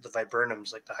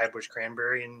viburnums, like the highbush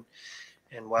cranberry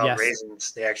and wild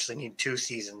raisins, they actually need 2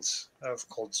 seasons of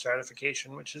cold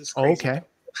stratification, which is crazy. Okay.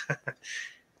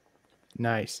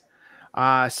 Nice.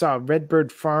 Saw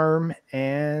Redbird Farm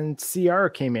and CR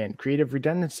came in. Creative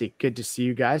Redundancy. Good to see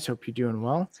you guys. Hope you're doing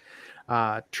well.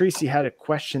 Tracy had a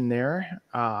question there.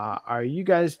 Are you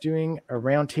guys doing a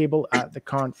roundtable at the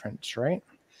conference, right?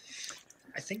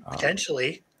 I think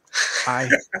potentially. I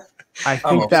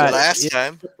think that last is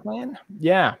time. the plan.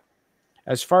 Yeah.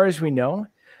 As far as we know.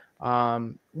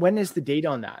 When is the date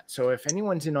on that? So if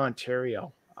anyone's in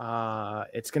Ontario,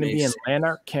 it's going to be in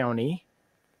Lanark County.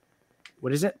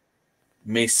 What is it?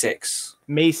 May 6th.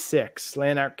 May 6th,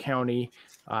 Lanark County,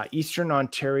 Eastern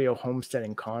Ontario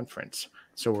Homesteading Conference.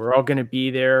 So we're all going to be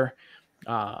there.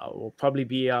 We'll probably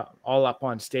be all up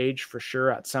on stage for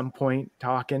sure at some point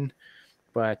talking.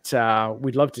 But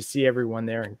we'd love to see everyone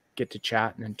there and get to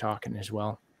chatting and talking as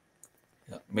well.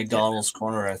 Yeah. McDonald's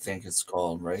Corner, I think it's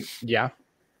called, right? Yeah.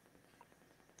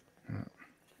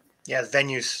 Yeah, the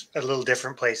venue's a little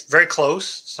different place. Very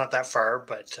close. It's not that far,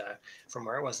 but from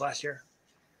where it was last year.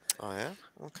 Oh yeah,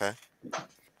 okay.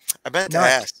 I meant to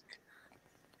ask.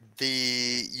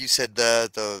 You said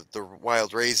the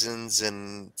wild raisins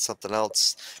and something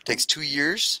else takes 2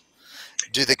 years.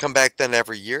 Do they come back then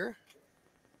every year?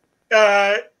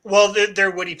 Well, they're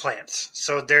woody plants,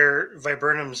 so their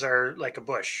viburnums are like a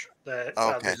bush. There's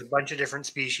a bunch of different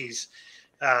species,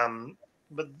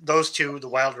 but those two, the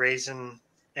wild raisin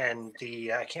and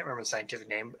the I can't remember the scientific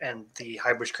name, and the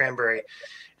highbush cranberry.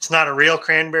 It's not a real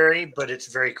cranberry, but it's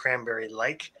very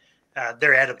cranberry-like.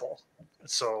 They're edible,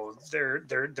 so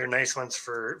they're nice ones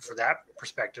for that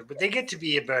perspective. But they get to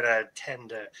be about a 10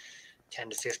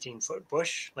 to 15 foot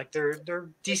bush. Like they're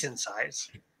decent size.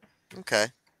 Okay.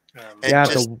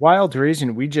 The wild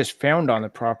raisin we just found on the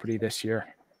property this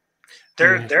year.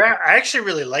 I actually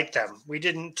really like them. We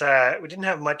didn't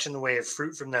have much in the way of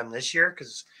fruit from them this year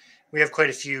because we have quite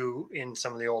a few in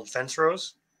some of the old fence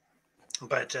rows,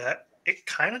 but it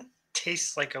kind of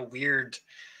tastes like it's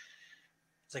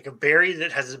like a berry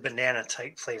that has a banana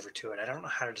type flavor to it. I don't know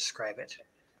how to describe it.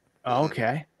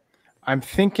 Okay. I'm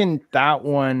thinking that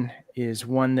one is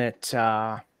one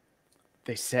that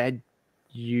they said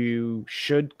you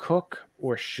should cook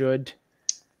or should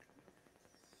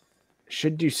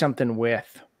do something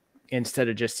with instead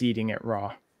of just eating it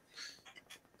raw.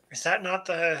 Is that not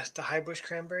the highbush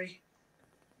cranberry?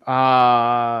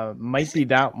 Might be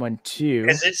that one too.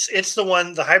 Because it's the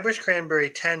one. The highbush cranberry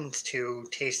tends to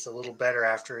taste a little better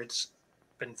after it's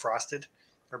been frosted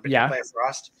or been hit by a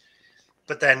frost.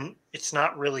 But then it's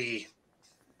not really.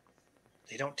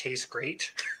 They don't taste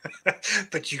great,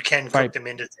 but you can cook them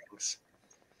into things.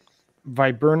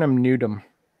 Viburnum nudum,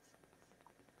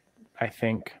 I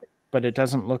think, but it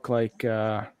doesn't look like.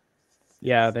 Yeah,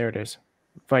 there it is.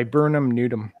 Viburnum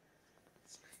nudum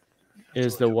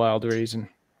is the wild raisin.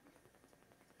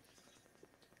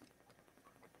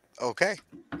 Okay.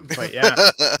 But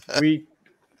yeah, we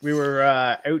were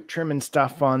out trimming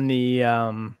stuff on the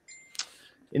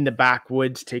in the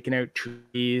backwoods, taking out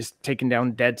trees, taking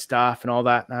down dead stuff and all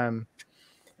that. And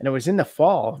it was in the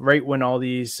fall, right when all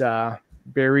these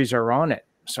berries are on it.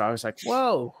 So I was like,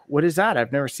 whoa, what is that?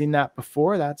 I've never seen that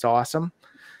before. That's awesome.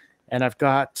 And I've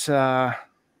got,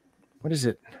 what is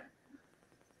it?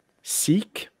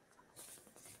 Seek?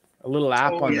 A little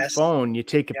app on the phone. You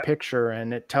take a picture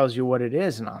and it tells you what it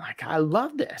is. And I'm like, I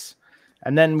love this.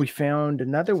 And then we found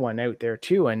another one out there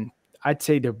too. And I'd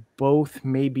say they're both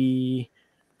maybe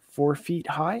 4 feet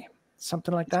high,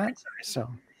 something like that. So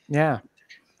yeah.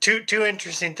 Two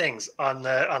interesting things on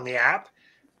the app.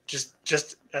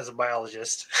 just as a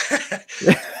biologist,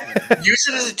 use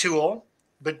it as a tool,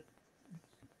 but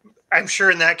I'm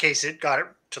sure in that case it got it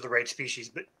to the right species.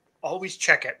 But always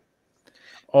check it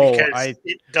Oh, because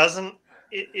it doesn't.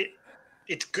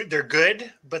 It's good. They're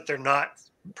good, but they're not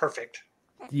perfect.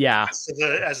 yeah,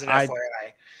 As an I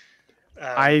FYI,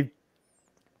 I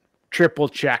triple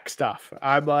check stuff.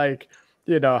 I'm like,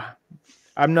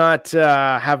 I'm not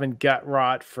having gut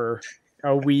rot for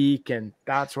a week and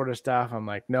that sort of stuff. I'm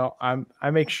like, no,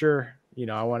 I make sure,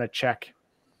 I want to check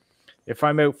if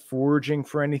I'm out foraging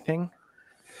for anything,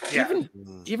 yeah.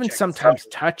 even Check sometimes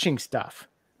touching stuff.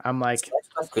 I'm like, That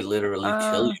stuff could literally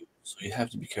kill you, so you have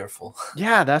to be careful.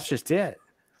 yeah, that's just it.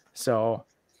 So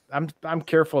I'm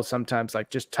careful sometimes, like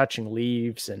just touching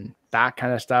leaves and that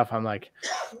kind of stuff. I'm like,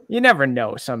 you never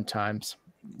know sometimes.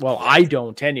 Well, I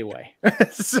don't anyway.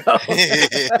 So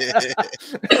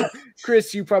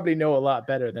Chris, you probably know a lot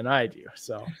better than I do.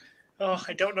 So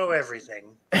I don't know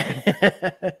everything.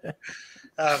 The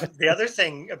other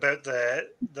thing about the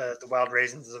wild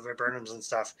raisins, the viburnums and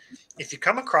stuff, if you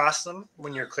come across them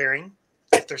when you're clearing,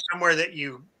 if there's somewhere that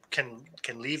you can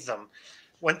leave them,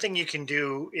 one thing you can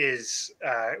do is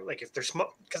like if they're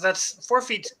small, because that's 4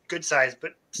 feet good size,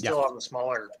 but still on the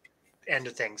smaller end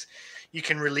of things, you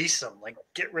can release them, like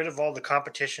get rid of all the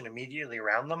competition immediately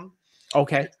around them.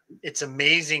 Okay. It's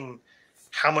amazing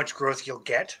how much growth you'll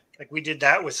get. Like we did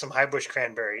that with some high bush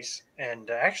cranberries, and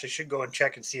I actually should go and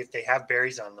check and see if they have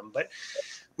berries on them. But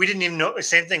we didn't even know,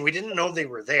 same thing. We didn't know they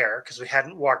were there because we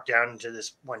hadn't walked down into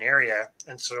this one area.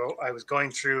 And so I was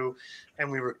going through and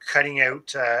we were cutting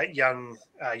out young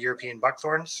European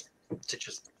buckthorns to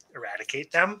just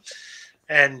eradicate them.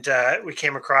 And we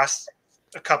came across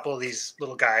a couple of these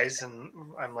little guys, and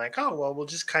I'm like, oh, well, we'll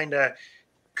just kind of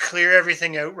clear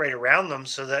everything out right around them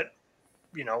so that,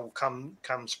 come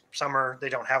summer, they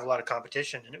don't have a lot of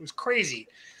competition. And it was crazy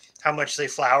how much they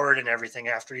flowered and everything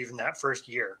after even that first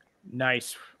year.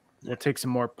 Nice. We'll take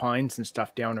some more pines and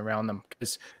stuff down around them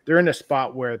because they're in a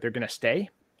spot where they're going to stay.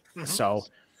 Mm-hmm. So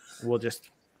we'll just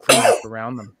clean up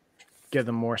around them, give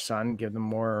them more sun, give them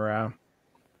more,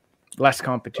 less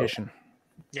competition.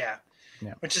 Yeah.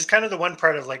 Which is kind of the one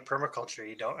part of like permaculture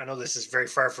I know this is very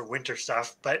far from winter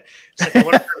stuff, but it's like the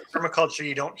one part of permaculture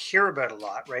you don't hear about a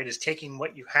lot, right? Is taking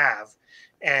what you have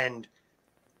and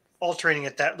altering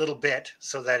it that little bit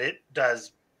so that it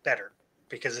does better.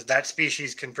 Because if that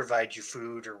species can provide you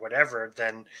food or whatever,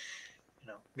 then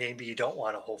maybe you don't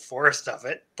want a whole forest of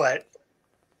it, but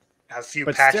a few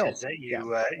patches that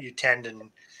you tend and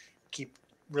keep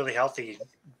really healthy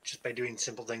just by doing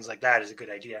simple things like that is a good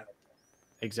idea.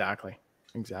 Exactly.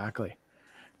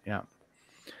 Yeah.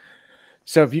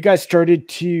 So have you guys started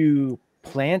to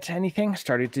plant anything,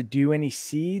 started to do any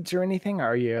seeds or anything?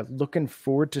 Are you looking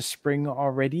forward to spring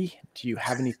already? Do you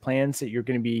have any plans that you're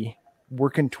going to be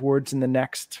working towards in the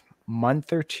next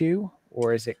month or two?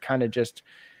 Or is it kind of just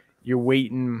you're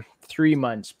waiting 3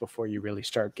 months before you really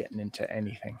start getting into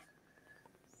anything?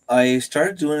 I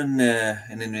started doing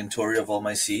an inventory of all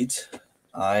my seeds.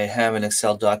 I have an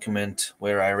Excel document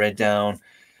where I write down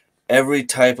every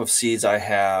type of seeds I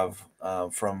have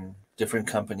from different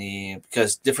company,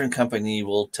 because different company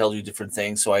will tell you different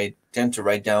things. So I tend to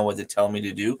write down what they tell me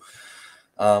to do.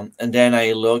 And then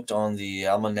I looked on the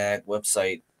Almanac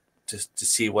website to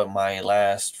see what my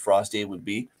last frost date would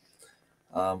be.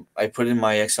 I put in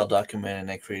my Excel document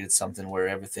and I created something where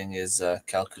everything is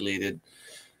calculated.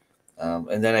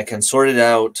 And then I can sort it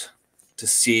out to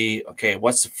see, okay,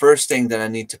 what's the first thing that I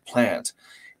need to plant?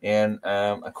 And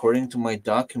according to my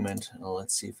document,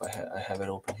 let's see if I have it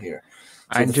open here.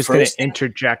 So I'm just going to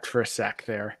interject for a sec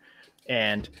there.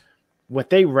 And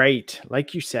what they write,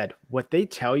 like you said, what they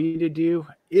tell you to do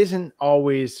isn't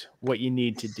always what you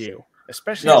need to do,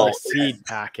 especially on the seed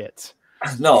packets.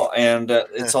 No, and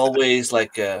it's always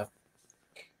like, give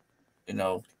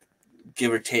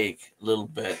or take a little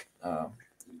bit.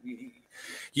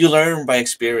 You learn by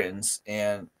experience,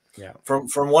 and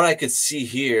from what I could see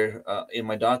here in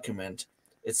my document,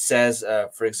 it says,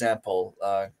 for example,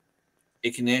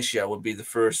 echinacea would be the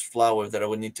first flower that I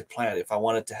would need to plant if I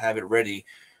wanted to have it ready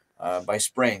by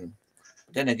spring.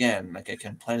 Then again, like I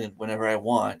can plant it whenever I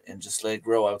want and just let it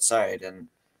grow outside, and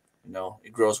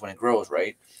it grows when it grows,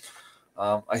 right?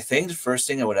 I think the first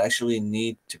thing I would actually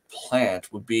need to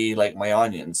plant would be like my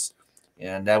onions,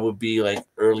 and that would be like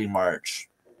early March.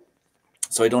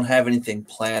 So I don't have anything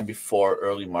planned before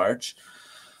early March.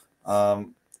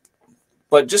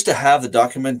 But just to have the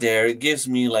document there, it gives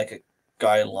me like a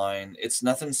guideline. It's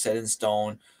nothing set in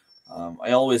stone.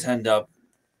 I always end up,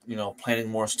 planning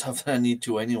more stuff than I need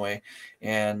to anyway,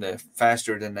 and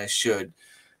faster than I should.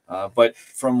 But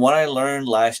from what I learned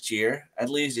last year, at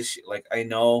least like I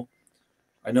know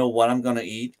what I'm gonna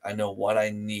eat. I know what I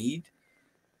need.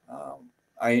 Um,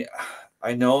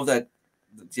 I know that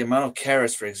the amount of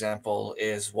carrots, for example,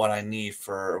 is what I need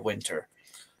for winter.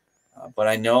 But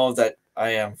I know that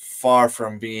I am far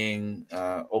from being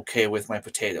okay with my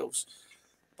potatoes.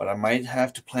 But I might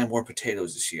have to plant more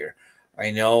potatoes this year.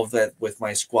 I know that with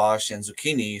my squash and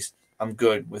zucchinis, I'm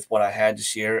good with what I had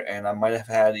this year, and I might have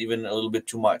had even a little bit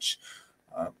too much.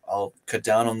 I'll cut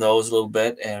down on those a little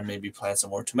bit and maybe plant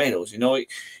some more tomatoes.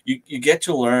 You get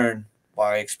to learn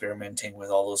by experimenting with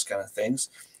all those kind of things,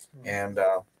 and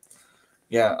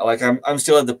yeah, like I'm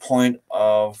still at the point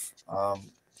of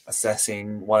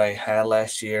assessing what I had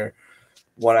last year,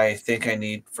 what I think I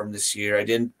need from this year. I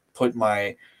didn't put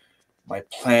my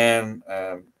plan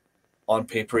on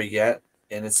paper yet,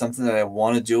 and it's something that I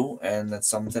want to do, and that's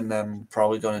something that I'm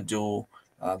probably going to do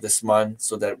this month,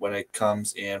 so that when it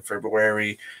comes in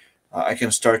February, I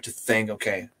can start to think,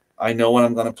 okay, I know what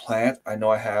I'm going to plant. I know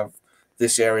I have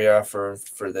this area for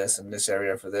this and this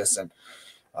area for this, and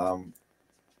um,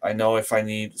 I know if I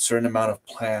need a certain amount of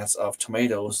plants of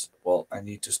tomatoes, well, I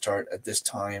need to start at this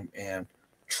time and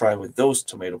try with those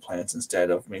tomato plants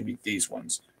instead of maybe these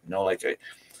ones. Like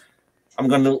I'm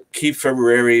going to keep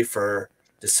February for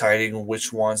deciding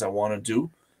which ones I want to do,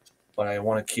 but I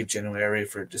want to keep January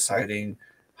for deciding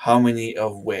how many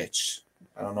of which.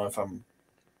 I don't know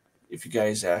if you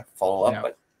guys follow up, Yeah.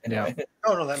 but anyway.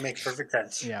 Oh no, that makes perfect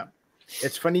sense. Yeah.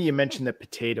 It's funny you mentioned the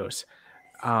potatoes.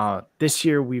 This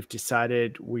year we've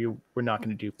decided we're not going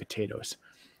to do potatoes,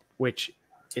 which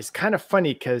is kind of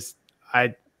funny because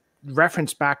I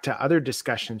reference back to other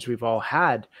discussions we've all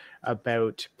had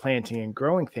about planting and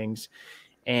growing things.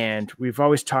 And we've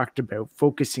always talked about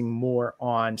focusing more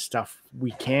on stuff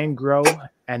we can grow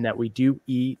and that we do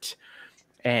eat.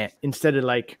 And instead of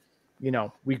like,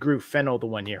 we grew fennel the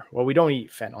one year. Well, we don't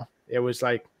eat fennel. It was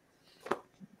like,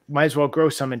 might as well grow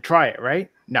some and try it, right?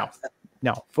 No,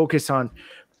 focus on.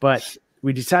 But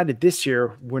we decided this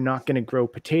year we're not going to grow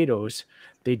potatoes.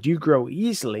 They do grow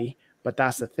easily, but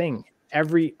that's the thing.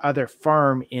 Every other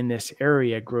farm in this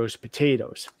area grows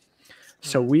potatoes.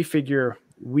 So we figure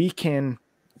we can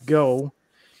go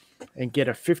and get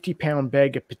a 50-pound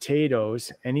bag of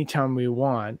potatoes anytime we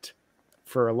want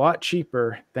for a lot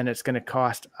cheaper than it's going to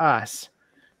cost us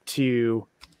to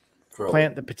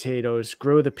plant the potatoes,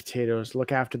 grow the potatoes,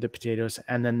 look after the potatoes,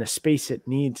 and then the space it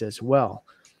needs as well.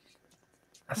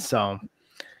 So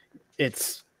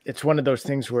it's one of those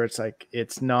things where it's like,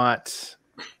 it's not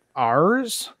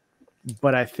ours,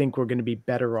 but I think we're going to be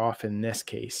better off in this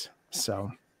case.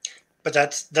 So, but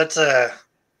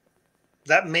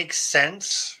that makes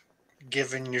sense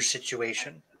given your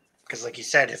situation, because like you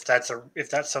said, if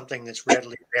that's something that's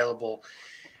readily available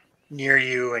near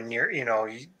you and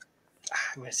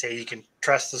I'm going to say you can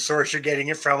trust the source you're getting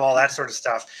it from, all that sort of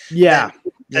stuff. Yeah.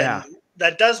 Then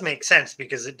that does make sense,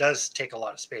 because it does take a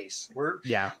lot of space. We're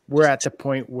at the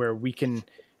point where we can,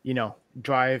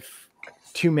 drive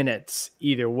 2 minutes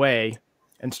either way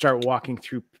and start walking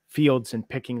through fields and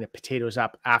picking the potatoes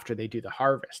up after they do the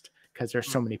harvest, because there's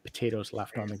so many potatoes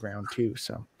left on the ground too.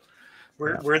 So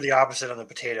we're the opposite on the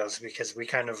potatoes, because we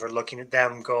kind of are looking at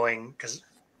them going, because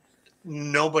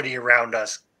nobody around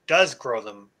us does grow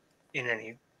them in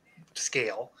any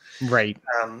scale. Right.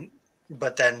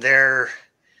 But then they're,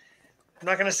 I'm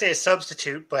not going to say a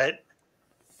substitute, but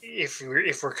if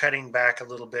we're cutting back a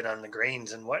little bit on the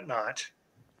grains and whatnot,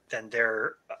 then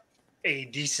they're a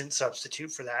decent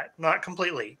substitute for that. Not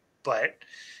completely, but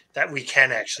that we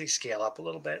can actually scale up a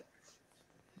little bit.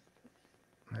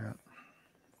 Yeah.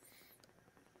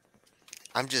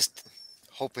 I'm just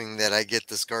hoping that I get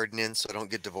this garden in so I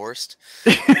don't get divorced.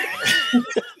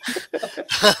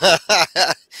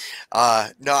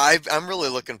 No, I'm really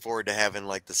looking forward to having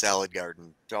like the salad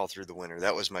garden all through the winter.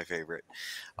 That was my favorite.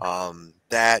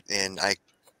 That, and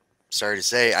sorry to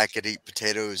say, I could eat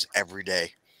potatoes every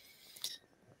day.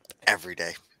 Every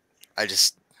day.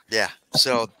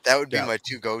 So that would be my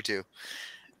two go-to.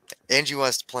 Angie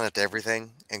wants to plant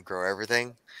everything and grow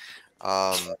everything.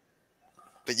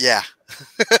 But yeah,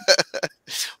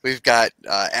 we've got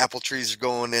apple trees are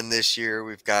going in this year.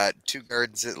 We've got 2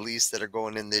 gardens at least that are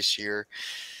going in this year.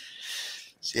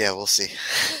 So yeah, we'll see.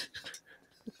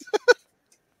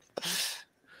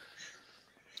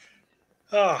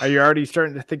 Are you already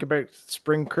starting to think about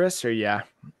spring, Chris? Or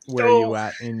where are you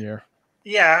at in your?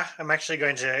 Yeah, I'm actually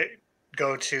going to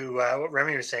go to what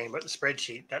Remy was saying about the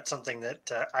spreadsheet. That's something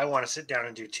that I want to sit down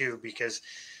and do too, because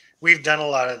we've done a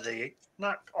lot of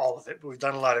not all of it, but we've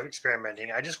done a lot of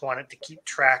experimenting. I just wanted to keep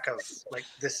track of like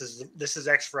this is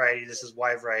X variety, this is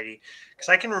Y variety, because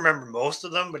I can remember most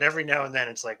of them, but every now and then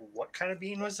it's like, what kind of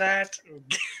bean was that,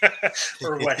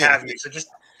 or what have you. So just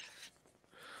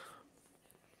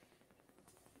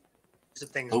the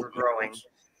things we're growing.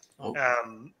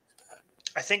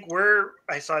 I think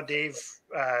I saw Dave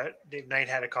Knight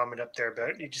had a comment up there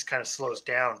about it just kind of slows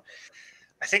down.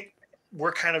 I think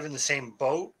we're kind of in the same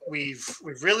boat. We've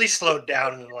really slowed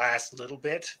down in the last little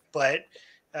bit, but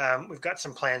we've got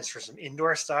some plans for some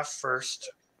indoor stuff first.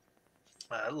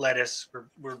 Lettuce.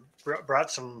 We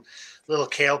brought some little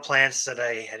kale plants that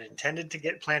I had intended to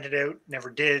get planted out, never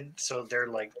did, so they're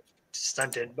like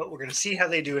stunted. But we're going to see how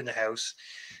they do in the house.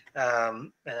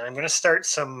 And I'm going to start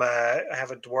some. I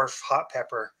have a dwarf hot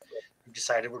pepper. We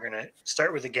decided we're going to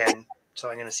start with again, so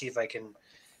I'm going to see if I can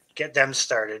get them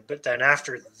started. But then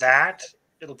after that,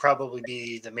 it'll probably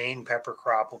be the main pepper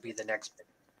crop will be the next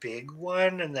big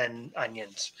one, and then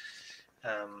onions.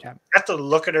 I have to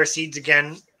look at our seeds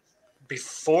again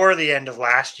before the end of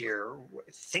last year.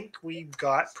 I think we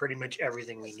got pretty much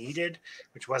everything we needed,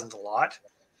 which wasn't a lot,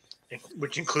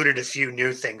 which included a few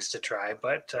new things to try,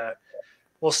 but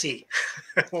we'll see.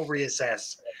 We'll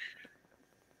reassess.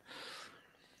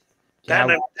 Yeah.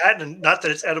 Not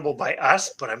that it's edible by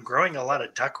us, but I'm growing a lot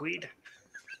of duckweed.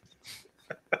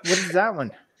 What is that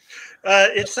one?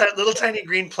 It's that little tiny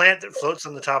green plant that floats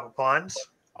on the top of ponds.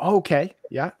 Okay.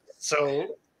 Yeah.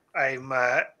 So I'm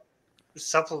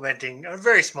supplementing on a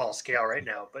very small scale right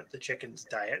now, but the chickens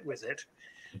diet with it.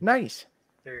 Nice.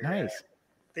 Nice.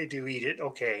 They do eat it.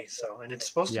 Okay. So, and it's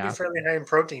supposed to be fairly high in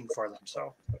protein for them.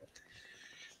 So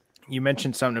you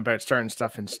mentioned something about starting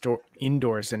stuff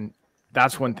indoors, and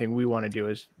that's one thing we want to do.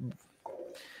 Is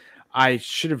I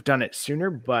should have done it sooner,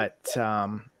 but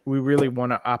we really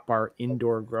want to up our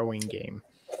indoor growing game.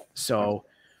 So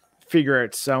figure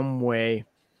out some way.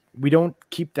 We don't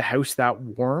keep the house that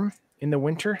warm in the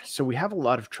winter, so we have a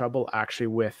lot of trouble actually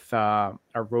with our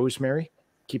rosemary,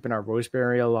 keeping our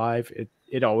rosemary alive.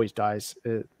 It always dies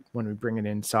when we bring it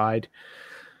inside.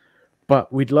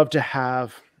 But we'd love to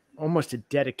have almost a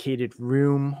dedicated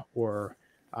room or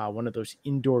one of those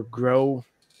indoor grow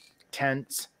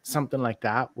tents, something like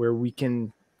that, where we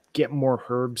can get more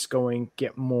herbs going,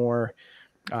 get more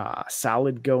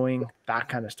salad going, that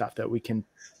kind of stuff that we can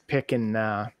pick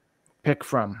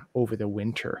from over the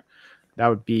winter. That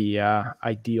would be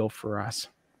ideal for us.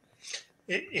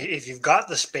 If you've got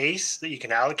the space that you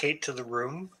can allocate to the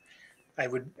room, I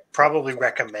would probably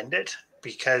recommend it,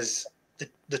 because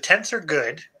the tents are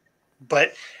good,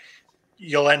 but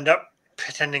you'll end up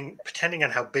depending on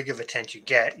how big of a tent you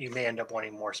get, you may end up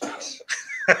wanting more space.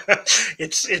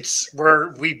 It's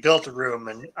where we built a room,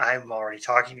 and I'm already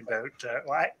talking about.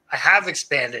 I have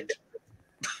expanded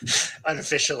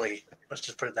unofficially. Let's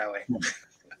just put it that way.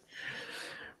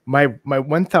 My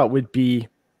one thought would be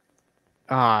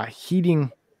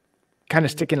heating, kind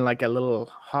of sticking like a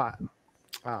little hot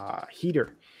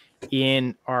heater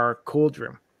in our cold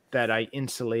room that I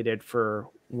insulated for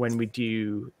when we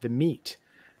do the meat,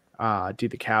 do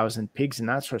the cows and pigs and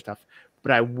that sort of stuff.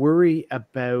 But I worry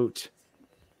about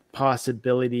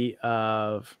possibility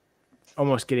of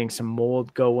almost getting some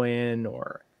mold going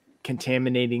or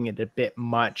contaminating it a bit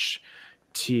much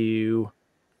to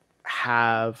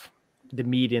have the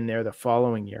meat in there the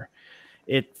following year.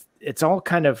 It's all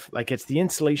kind of like, it's the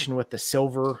insulation with the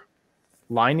silver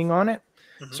lining on it.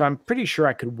 Mm-hmm. So I'm pretty sure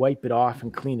I could wipe it off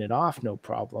and clean it off. No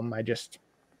problem. I just,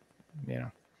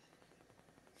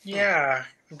 Yeah.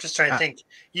 I'm just trying to think.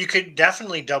 You could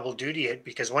definitely double duty it,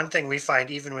 because one thing we find,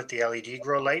 even with the LED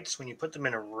grow lights, when you put them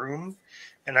in a room,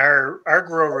 and our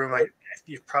grow room,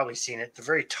 you've probably seen it, the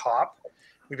very top,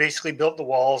 we basically built the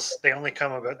walls. They only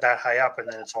come about that high up, and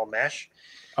then it's all mesh.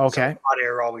 Okay. So hot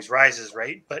air always rises,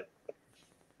 right? But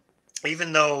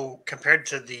even though compared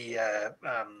to the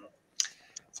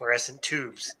fluorescent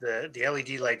tubes, the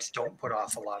LED lights don't put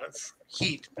off a lot of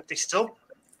heat, but they still,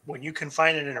 when you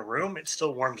confine it in a room, it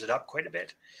still warms it up quite a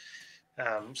bit.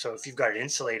 So if you've got it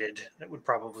insulated, that would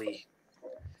probably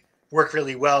work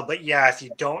really well. But yeah, if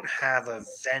you don't have a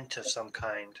vent of some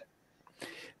kind,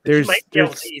 you might be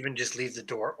able to even just leave the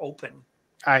door open.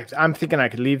 I'm thinking I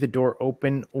could leave the door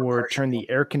open or turn the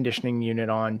air conditioning unit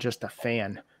on, just a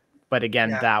fan. But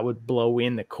again, that would blow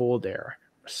in the cold air.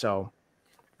 So,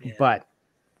 but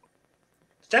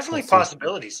it's definitely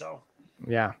possibilities, though.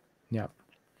 Yeah. Yeah.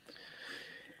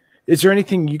 Is there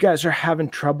anything you guys are having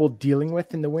trouble dealing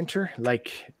with in the winter?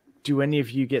 Like, do any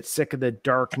of you get sick of the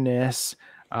darkness?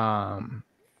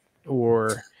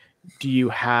 Or do you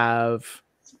have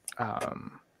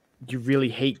you really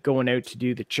hate going out to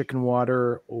do the chicken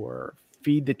water or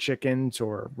feed the chickens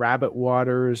or rabbit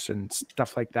waters and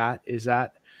stuff like that? Is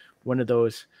that one of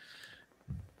those,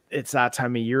 it's that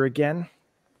time of year again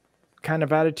kind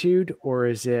of attitude, or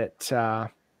is it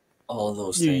All of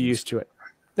those you're things. used to it?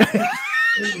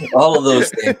 All of those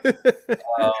things.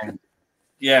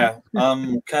 Yeah,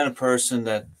 I'm kind of person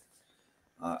that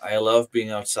I love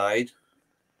being outside.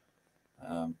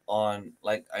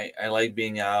 I like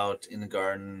being out in the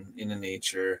garden, in the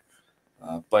nature,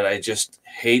 but I just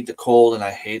hate the cold and I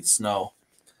hate snow.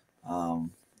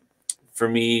 Um, for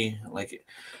me, like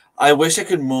I wish I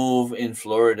could move in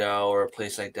Florida or a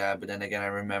place like that, but then again, I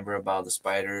remember about the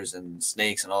spiders and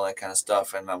snakes and all that kind of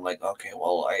stuff, and I'm like, okay,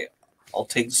 well, I'll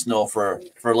take the snow for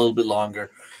a little bit longer.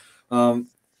 Um,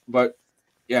 but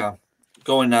yeah,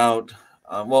 going out.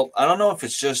 Well, I don't know if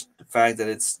it's just the fact that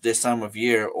it's this time of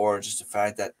year or just the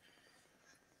fact that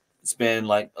it's been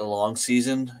like a long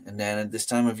season, and then at this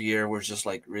time of year, we're just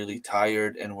like really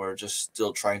tired and we're just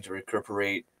still trying to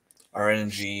recuperate our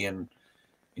energy and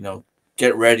you know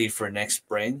get ready for next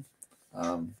spring.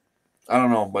 Um, I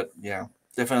don't know, but yeah,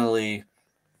 definitely,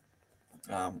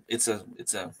 it's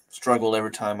a struggle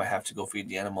every time I have to go feed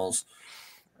the animals,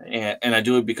 and I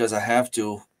do it because I have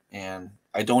to, and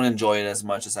I don't enjoy it as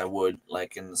much as I would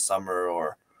like in the summer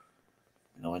or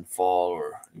in fall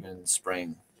or even in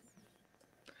spring.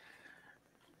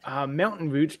 Mountain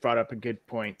Roots brought up a good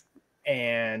point,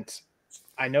 and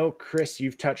I know Chris,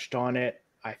 you've touched on it.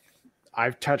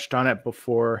 I've touched on it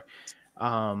before,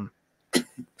 um,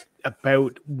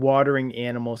 about watering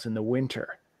animals in the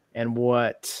winter. And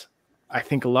what I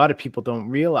think a lot of people don't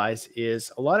realize is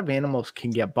a lot of animals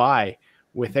can get by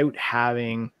without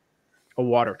having a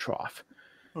water trough.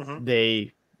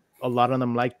 Mhm. A lot of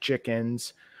them, like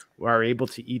chickens, are able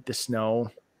to eat the snow.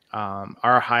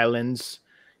 Our highlands,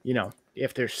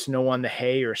 if there's snow on the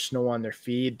hay or snow on their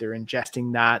feed, they're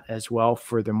ingesting that as well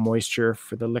for the moisture,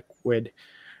 for the liquid.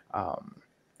 Um,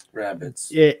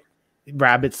 Rabbits.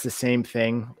 Rabbits, the same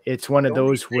thing. It's one The of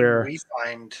only those thing where we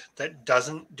find that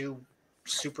doesn't do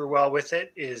super well with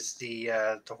it is the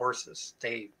horses.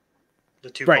 The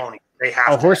two right. ponies. They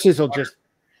have to Horses will water. just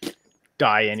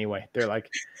die anyway. They're like,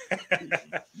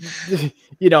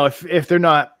 if they're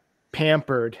not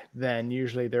pampered, then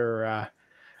usually they're.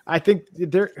 I think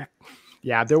they're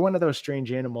one of those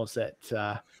strange animals that.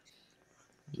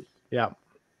 Yeah.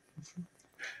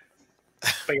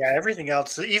 But yeah, everything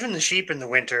else, even the sheep in the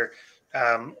winter,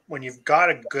 when you've got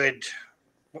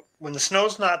when the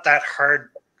snow's not that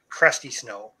hard, crusty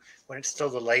snow, when it's still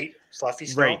the light, fluffy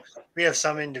Right. snow, we have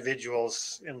some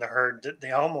individuals in the herd that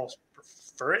they almost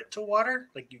prefer it to water.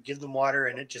 Like you give them water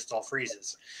and it just all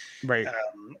freezes. Right.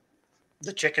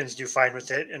 The chickens do fine with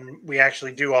it, and we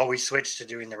actually do always switch to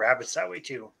doing the rabbits that way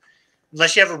too.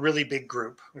 Unless you have a really big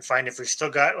group, we find if we've still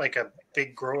got like a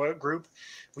big grow out group,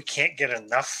 we can't get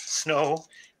enough snow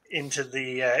into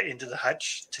the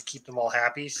hutch to keep them all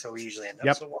happy. So we usually end up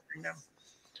Yep. still watering them.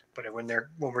 But when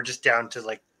we're just down to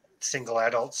like single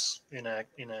adults in a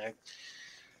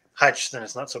hutch, then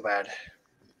it's not so bad.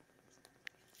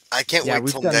 I can't Yeah, wait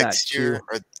we've till done that next year too.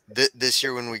 or this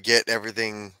year when we get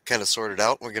everything kind of sorted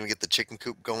out. We're going to get the chicken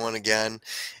coop going again.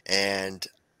 And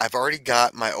I've already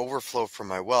got my overflow from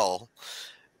my well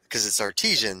because it's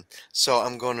artesian. So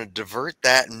I'm going to divert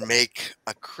that and make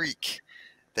a creek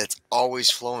that's always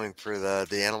flowing for the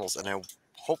animals. And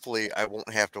hopefully I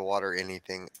won't have to water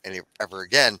anything ever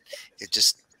again. It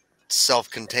just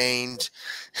self-contained.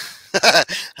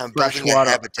 I'm Fresh building a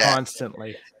water habitat.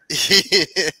 constantly.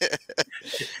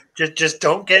 Just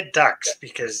don't get ducks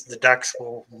because the ducks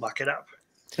will muck it up.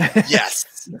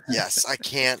 Yes, I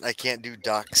can't do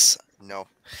ducks. No.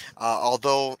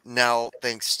 Although now,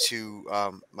 thanks to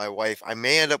my wife, I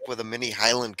may end up with a mini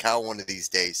Highland cow one of these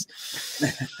days.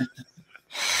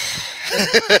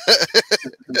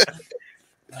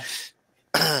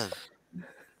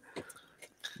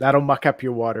 That'll muck up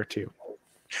your water too.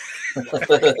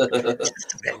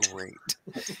 Great.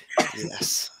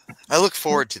 Yes. I look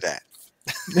forward to that.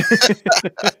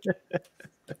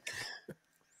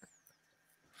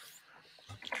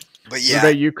 But What yeah,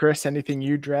 about you, Chris? Anything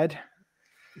you dread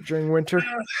during winter?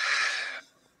 I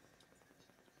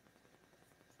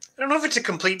don't know if it's a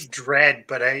complete dread,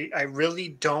 but I really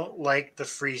don't like the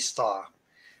freeze thaw.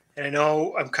 And I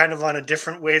know I'm kind of on a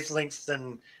different wavelength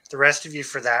than the rest of you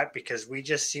for that because we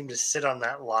just seem to sit on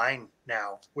that line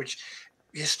now, which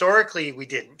historically we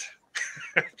didn't.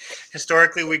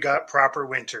 Historically, we got proper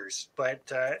winters, but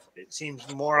it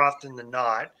seems more often than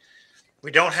not,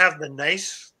 we don't have the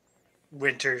nice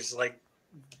winters like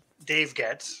Dave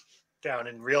gets down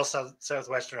in real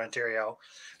southwestern Ontario,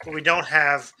 but we don't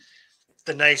have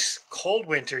the nice cold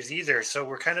winters either. So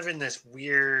we're kind of in this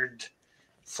weird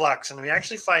flux, and we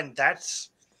actually find that's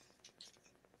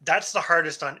the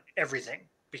hardest on everything,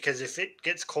 because if it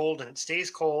gets cold and it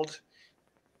stays cold,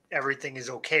 everything is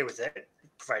okay with it,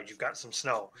 provided you've got some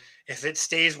snow. If it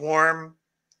stays warm,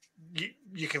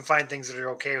 you can find things that are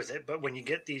okay with it. But when you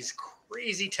get these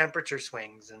crazy temperature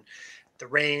swings and the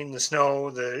rain, the snow,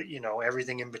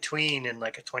 everything in between in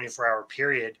like a 24-hour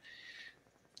period,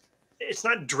 it's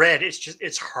not dread.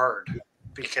 It's hard,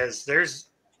 because there's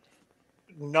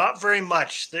not very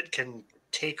much that can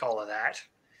take all of that.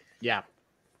 Yeah.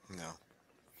 No.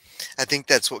 I think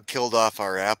that's what killed off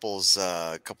our apples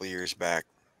a couple of years back,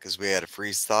 because we had a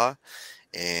freeze thaw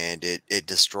and it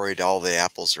destroyed all the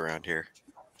apples around here.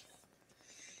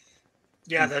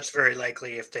 Yeah, that's very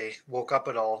likely if they woke up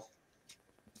at all.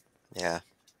 Yeah.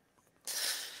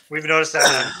 We've noticed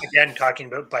that, again, talking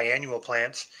about biannual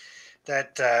plants,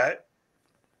 that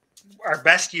our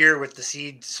best year with the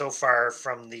seed so far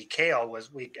from the kale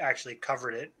was we actually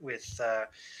covered it with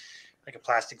like a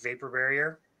plastic vapor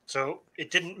barrier. So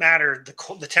it didn't matter.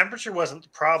 The temperature wasn't the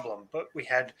problem, but we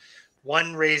had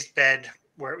one raised bed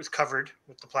where it was covered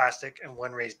with the plastic and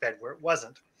one raised bed where it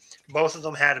wasn't. Both of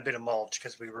them had a bit of mulch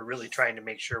because we were really trying to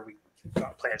make sure we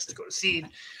got plants to go to seed.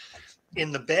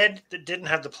 In the bed that didn't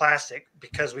have the plastic,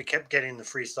 because we kept getting the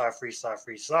freeze thaw,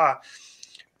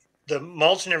 the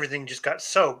mulch and everything just got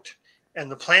soaked and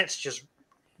the plants just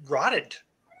rotted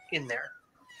in there.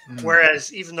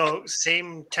 Whereas even though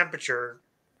same temperature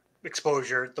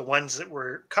exposure, the ones that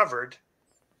were covered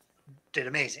did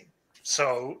amazing.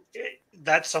 So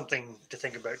that's something to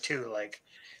think about too. Like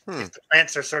if the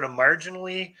plants are sort of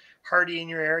marginally hardy in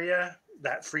your area,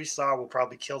 that freeze thaw will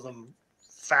probably kill them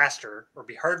faster or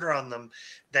be harder on them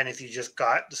than if you just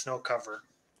got the snow cover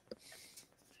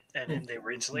and they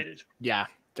were insulated. Yeah,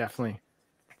 definitely.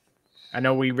 I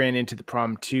know we ran into the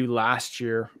problem too last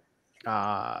year.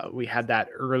 We had that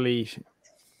early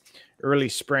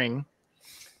spring,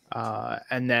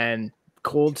 and then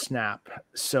cold snap.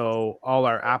 So all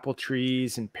our apple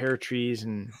trees and pear trees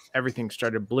and everything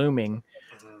started blooming,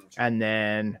 and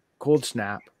then cold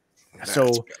snap.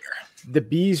 So the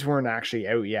bees weren't actually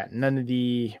out yet. None of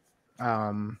the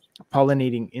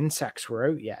pollinating insects were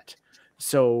out yet.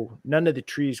 So none of the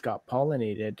trees got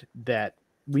pollinated that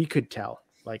we could tell.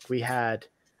 Like we had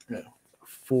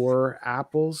 4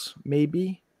 apples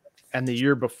maybe. And the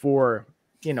year before,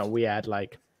 we had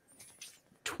like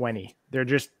 20.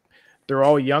 They're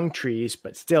all young trees,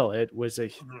 but still it was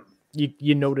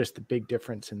you noticed the big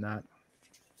difference in that.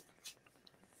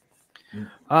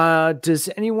 Does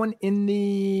anyone in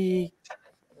the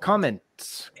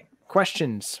comments,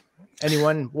 questions,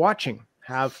 anyone watching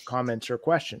have comments or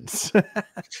questions?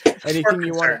 Anything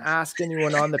you want to ask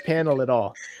anyone on the panel at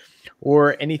all,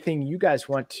 or anything you guys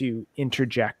want to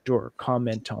interject or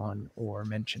comment on or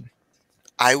mention?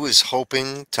 I was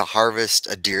hoping to harvest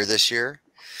a deer this year,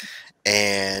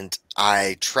 and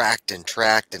I tracked and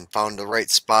found the right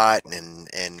spot and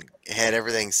had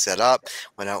everything set up,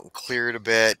 went out and cleared a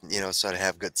bit, so I'd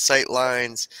have good sight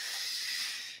lines.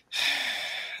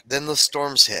 Then the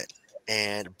storms hit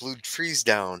and blew trees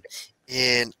down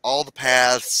in all the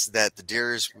paths that the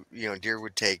deer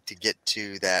would take to get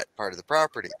to that part of the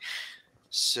property.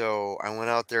 So I went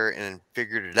out there and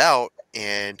figured it out,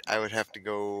 and I would have to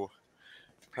go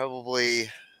probably,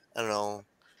 I don't know,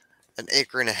 an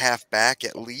acre and a half back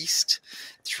at least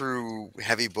through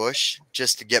heavy bush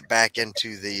just to get back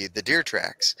into the deer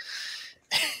tracks.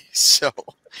 So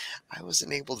I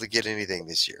wasn't able to get anything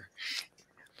this year.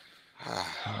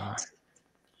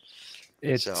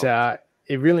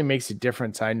 It really makes a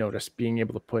difference. I noticed being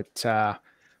able to put a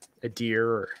deer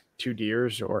or 2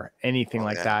 deers or anything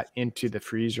that into the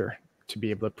freezer to be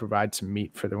able to provide some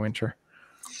meat for the winter.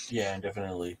 Yeah,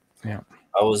 definitely. Yeah,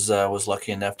 I was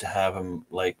lucky enough to have him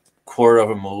like quarter of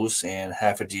a moose and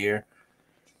half a deer,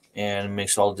 and it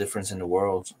makes all the difference in the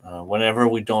world. Whenever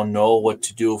we don't know what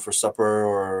to do for supper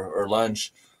or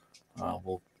lunch,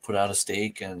 we'll put out a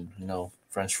steak and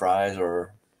French fries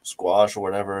or squash or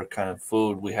whatever kind of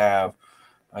food we have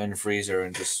in the freezer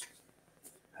and just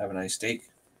have a nice steak.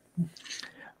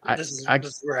 This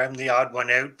is where I'm the odd one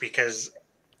out, because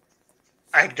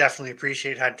I definitely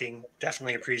appreciate hunting,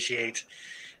 definitely appreciate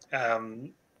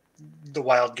the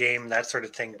wild game, that sort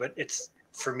of thing. But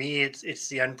for me, it's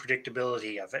the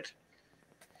unpredictability of it.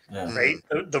 Yeah. Right.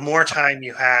 The more time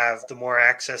you have, the more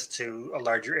access to a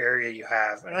larger area you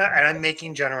have. And I'm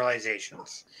making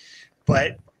generalizations,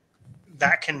 but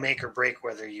that can make or break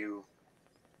whether you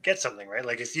get something, right?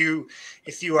 Like if you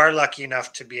are lucky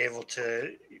enough to be able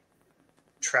to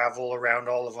travel around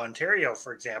all of Ontario,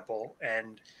 for example,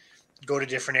 and go to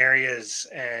different areas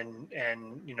and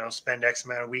spend X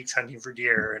amount of weeks hunting for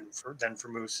deer and then for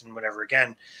moose and whatever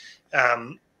again,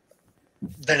 then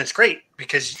it's great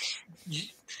because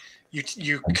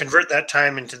you convert that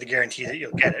time into the guarantee that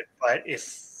you'll get it. But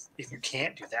if you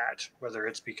can't do that, whether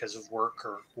it's because of work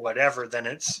or whatever, then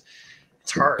it's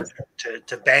hard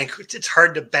to bank. It's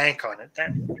hard to bank on it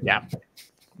then.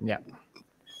 Yeah.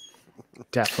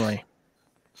 Definitely.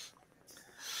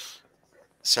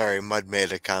 Sorry, Mud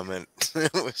made a comment.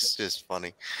 It was just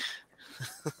funny.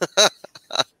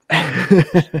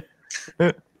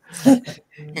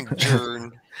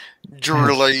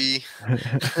 Jurley.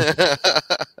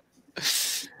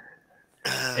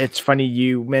 It's funny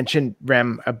you mentioned,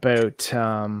 Rem, about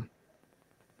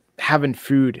having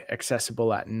food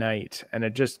accessible at night, and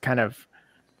it just kind of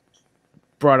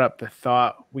brought up the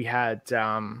thought. We had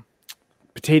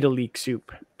potato leek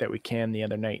soup that we canned the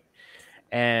other night,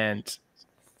 and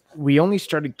we only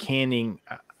started canning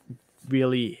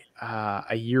really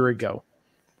a year ago,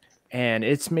 and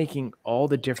it's making all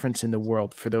the difference in the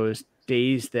world for those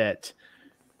days that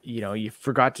you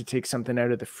forgot to take something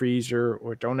out of the freezer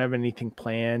or don't have anything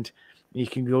planned. You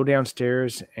can go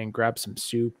downstairs and grab some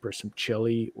soup or some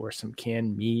chili or some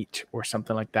canned meat or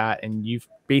something like that, and you've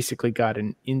basically got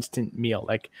an instant meal.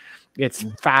 Like, it's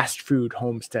fast food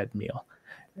homestead meal,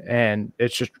 and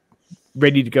it's just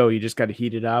ready to go. You just got to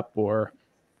heat it up or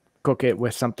cook it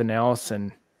with something else,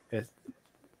 and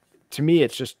to me,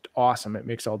 it's just awesome. It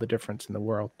makes all the difference in the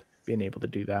world being able to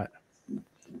do that.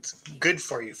 It's good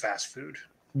for you, fast food.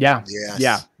 Yeah. Yes.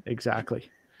 Yeah, exactly.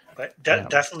 But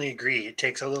definitely agree. It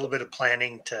takes a little bit of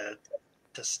planning to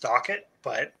stock it,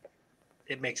 but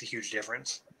it makes a huge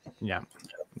difference. Yeah.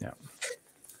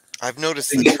 I've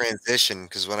noticed the transition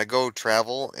because when I go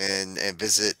travel and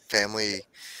visit family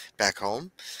back home,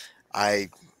 I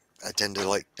tend to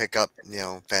like pick up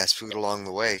fast food along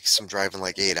the way because I'm driving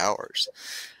like 8 hours.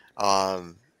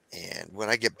 And when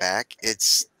I get back,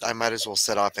 I might as well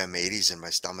set off M80s in my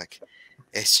stomach.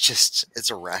 It's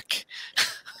a wreck.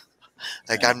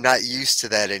 Like, I'm not used to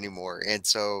that anymore, and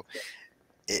so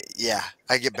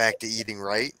I get back to eating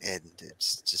right, and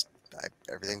it's just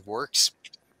everything works.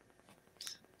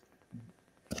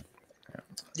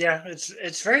 Yeah,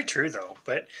 it's very true though.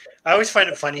 But I always find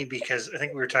it funny because I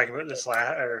think we were talking about this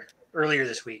earlier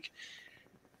this week.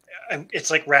 It's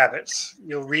like rabbits.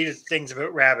 You'll read things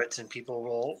about rabbits, and people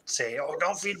will say, "Oh,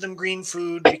 don't feed them green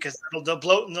food because they'll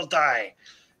bloat and they'll die."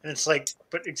 And it's like,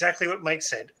 but exactly what Mike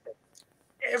said.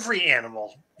 Every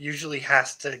animal usually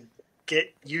has to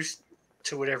get used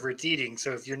to whatever it's eating.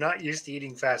 So if you're not used to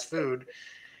eating fast food,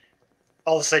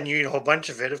 all of a sudden you eat a whole bunch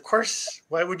of it. Of course,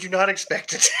 why would you not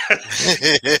expect it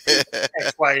to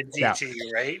X, Y, and Z to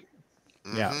you, right?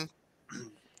 Yeah.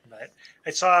 But I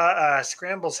saw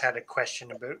Scrambles had a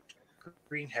question about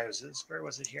greenhouses. Where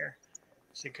was it here?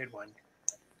 It's a good one.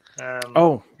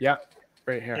 Oh, yeah.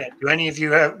 Right here. Yeah. Do any of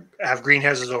you have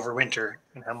greenhouses over winter,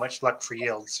 and how much luck for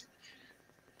yields?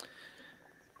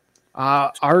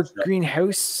 Our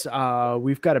greenhouse,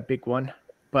 we've got a big one,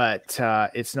 but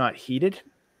it's not heated.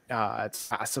 It's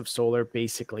passive solar,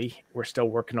 basically. We're still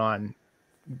working on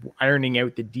ironing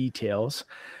out the details,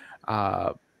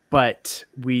 but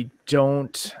we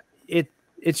don't.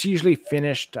 It's usually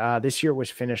finished. This year was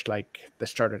finished like the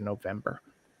start of November.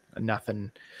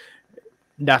 Nothing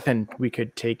we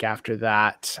could take after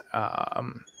that.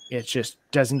 It just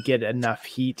doesn't get enough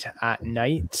heat at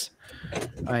night,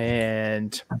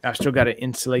 and I've still got to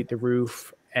insulate the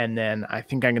roof, and then I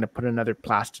think I'm going to put another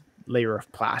layer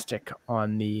of plastic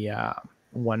on the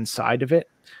one side of it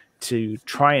to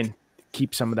try and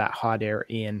keep some of that hot air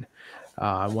in.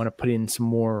 I want to put in some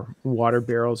more water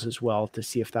barrels as well to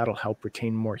see if that'll help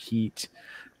retain more heat.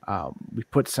 We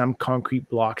put some concrete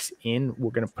blocks in.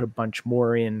 We're going to put a bunch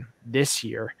more in this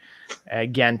year,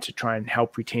 again, to try and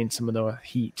help retain some of the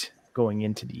heat going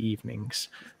into the evenings.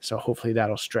 So hopefully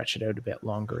that'll stretch it out a bit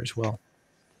longer as well.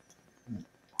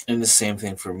 And the same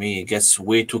thing for me. It gets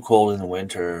way too cold in the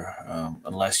winter.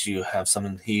 Unless you have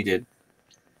something heated,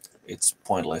 it's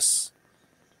pointless.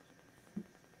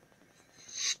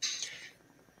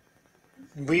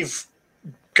 We've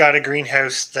got a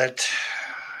greenhouse that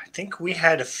I think we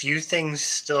had a few things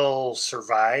still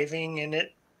surviving in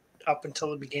it up until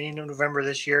the beginning of November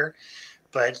this year,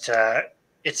 but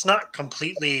it's not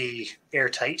completely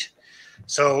airtight.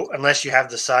 So unless you have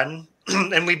the sun,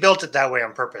 and we built it that way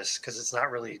on purpose because it's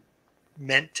not really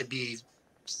meant to be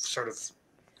sort of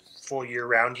full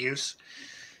year-round use.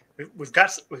 We've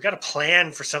got a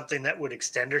plan for something that would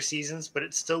extend our seasons, but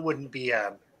it still wouldn't be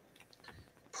a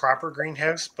proper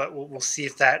greenhouse. But we'll see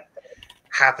if that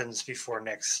happens before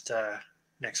next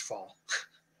fall.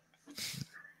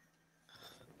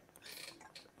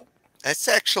 That's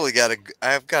actually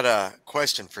I've got a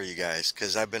question for you guys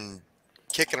because I've been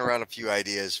kicking around a few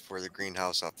ideas for the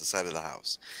greenhouse off the side of the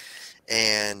house.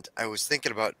 And I was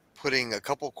thinking about putting a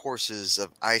couple courses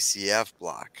of ICF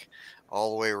block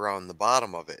all the way around the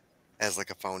bottom of it as like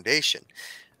a foundation,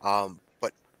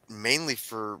 but mainly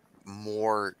for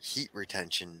more heat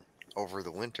retention over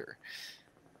the winter.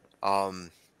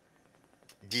 Um,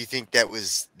 do you think that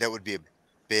would be a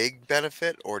big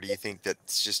benefit, or do you think that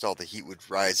it's just all the heat would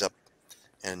rise up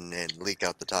and leak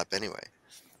out the top anyway?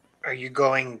 Are you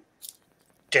going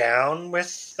down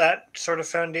with that sort of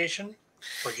foundation,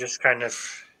 or just kind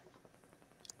of?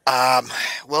 Um,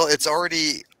 well, it's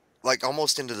already like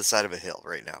almost into the side of a hill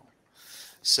right now.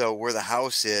 So where the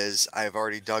house is, I've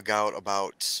already dug out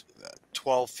about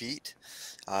 12 feet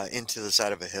into the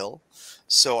side of a hill.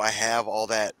 So I have all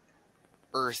that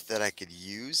earth that I could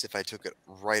use if I took it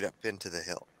right up into the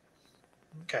hill.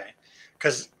 Okay,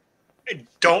 because I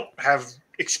don't have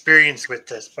experience with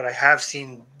this, but I have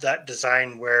seen that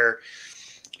design where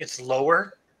it's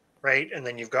lower, right? And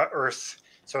then you've got earth.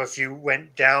 So if you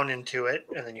went down into it,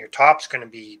 and then your top's going to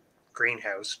be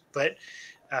greenhouse, but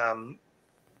um,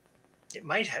 it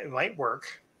might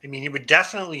work. I mean, it would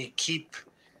definitely keep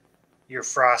your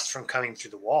frost from coming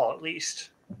through the wall, at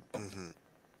least. Hmm.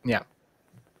 Yeah.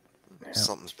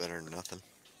 Something's better than nothing.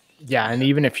 Yeah, and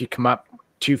even if you come up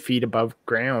 2 feet above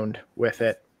ground with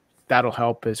it, that'll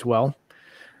help as well.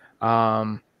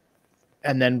 And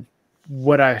then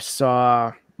what I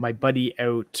saw my buddy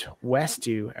out west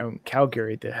do out in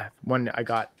Calgary, the one I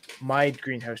got my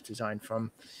greenhouse design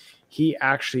from, he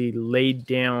actually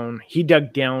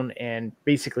dug down and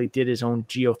basically did his own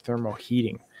geothermal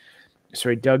heating. So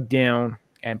he dug down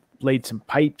and laid some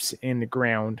pipes in the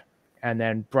ground and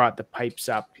then brought the pipes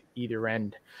up either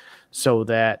end so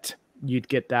that you'd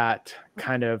get that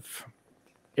kind of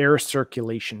air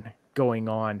circulation going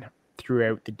on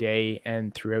throughout the day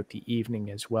and throughout the evening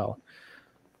as well.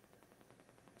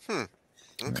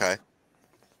 Okay.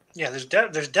 Yeah, there's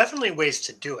definitely ways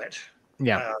to do it.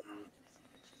 Yeah.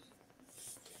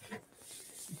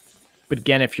 But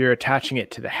again, if you're attaching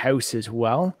it to the house as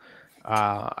well,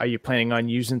 are you planning on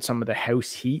using some of the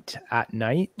house heat at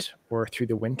night or through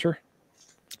the winter?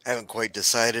 I haven't quite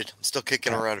decided. I'm still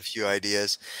kicking around a few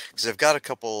ideas because I've got a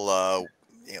couple,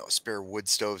 spare wood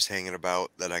stoves hanging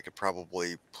about that I could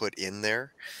probably put in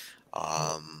there.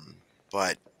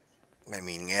 But I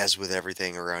mean, as with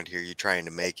everything around here, you're trying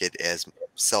to make it as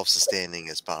self-sustaining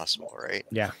as possible, right?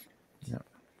 Yeah.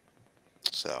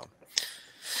 So,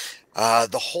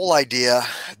 the whole idea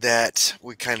that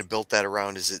we kind of built that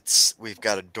around is we've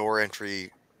got a door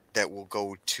entry that will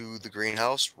go to the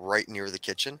greenhouse right near the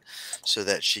kitchen so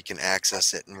that she can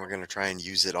access it, and we're going to try and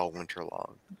use it all winter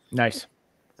long. Nice.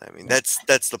 I mean, that's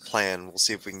the plan. We'll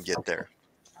see if we can get there.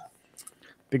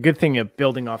 The good thing of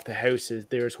building off the house is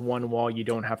there's one wall you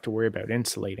don't have to worry about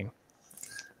insulating.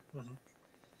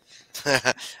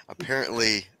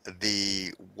 Apparently,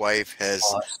 the wife has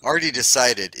already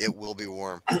decided it will be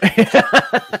warm.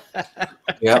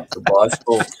 Yeah, the boss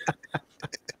spoke.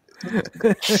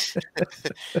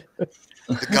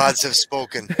 The gods have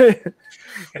spoken.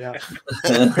 Yeah.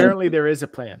 Apparently, there is a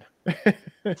plan.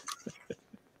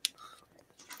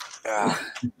 Yeah.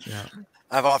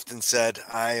 I've often said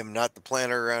I am not the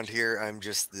planner around here. I'm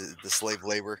just the slave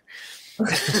labor.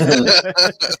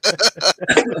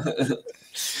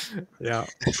 Yeah.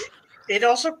 It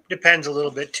also depends a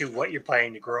little bit to what you're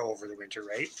planning to grow over the winter,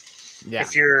 right? Yeah.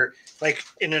 If you're like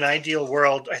in an ideal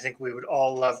world, I think we would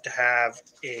all love to have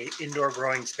a indoor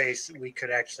growing space that we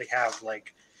could actually have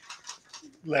like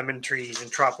lemon trees and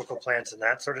tropical plants and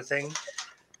that sort of thing.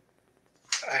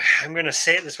 I'm going to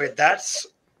say it this way. That's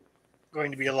going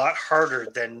to be a lot harder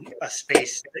than a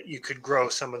space that you could grow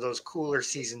some of those cooler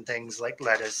season things like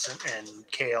lettuce and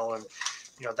kale and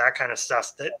that kind of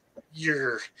stuff that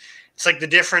it's like the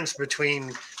difference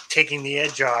between taking the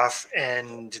edge off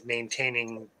and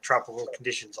maintaining tropical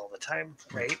conditions all the time,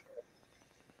 right?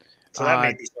 So that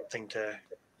may be something to...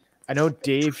 I know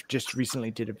Dave just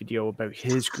recently did a video about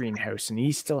his greenhouse and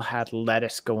he still had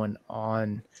lettuce going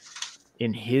on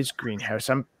in his greenhouse.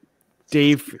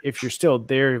 Dave, if you're still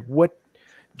there,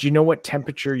 do you know what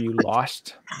temperature you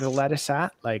lost the lettuce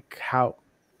at? Like how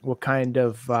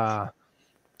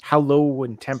low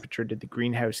in temperature did the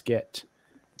greenhouse get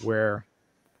where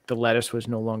the lettuce was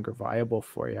no longer viable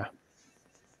for you?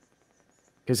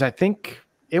 Because I think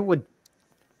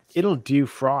it'll do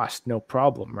frost, no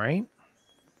problem, right?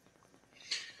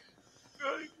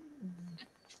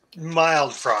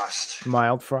 Mild frost.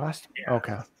 Mild frost? Yeah.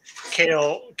 Okay.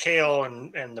 Kale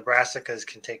and the brassicas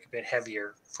can take a bit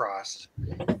heavier frost.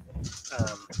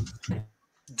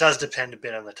 does depend a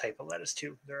bit on the type of lettuce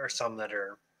too. There are some that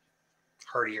are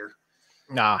hardier,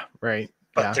 Right.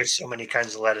 but Yeah. there's so many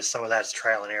kinds of lettuce. Some of that's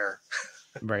trial and error.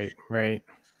 Right. Right.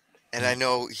 And I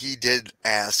know he did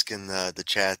ask in the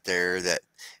chat there that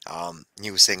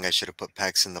he was saying I should have put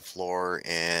PEX in the floor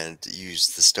and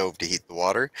used the stove to heat the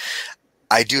water.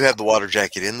 I do have the water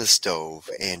jacket in the stove,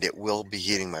 and it will be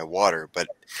heating my water. But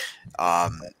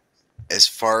as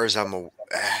far as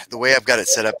the way I've got it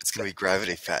set up, it's going to be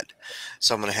gravity fed.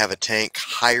 So I'm going to have a tank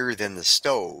higher than the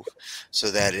stove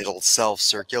so that it'll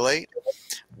self-circulate.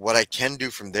 What I can do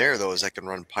from there, though, is I can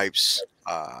run pipes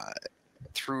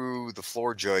through the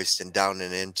floor joist and down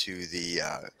and into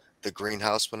the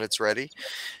greenhouse when it's ready.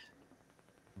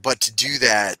 But to do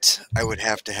that, I would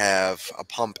have to have a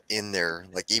pump in there,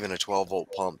 like even a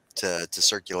 12-volt pump to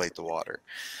circulate the water.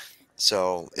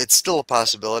 So it's still a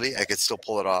possibility. I could still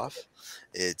pull it off.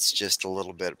 It's just a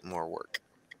little bit more work.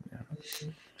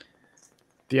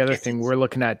 The other thing we're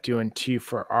looking at doing too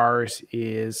for ours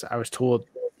is I was told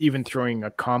even throwing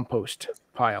a compost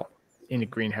pile in a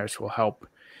greenhouse will help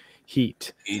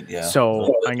heat. Yeah.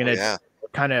 So I'm going to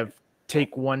kind of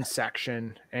take one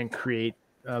section and create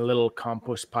a little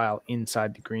compost pile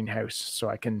inside the greenhouse so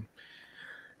I can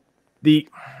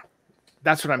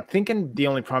that's what I'm thinking. The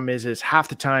only problem is half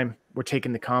the time we're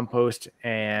taking the compost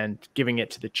and giving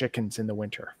it to the chickens in the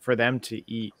winter for them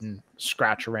to eat and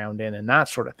scratch around in and that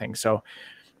sort of thing. So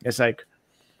it's like,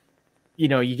 you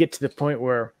know, you get to the point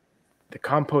where the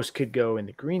compost could go in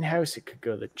the greenhouse. It could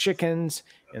go to the chickens.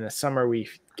 In the summer, we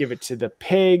give it to the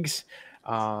pigs.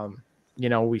 You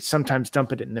know, we sometimes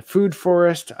dump it in the food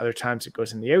forest. Other times it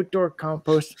goes in the outdoor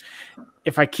compost.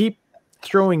 If I keep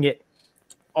throwing it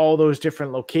all those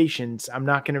different locations, I'm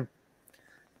not going to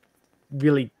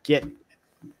really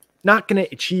not going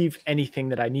to achieve anything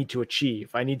that I need to achieve.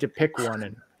 I need to pick one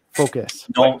and focus.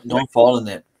 Don't fall in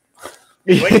it.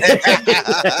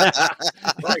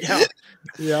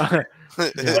 Yeah.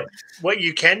 What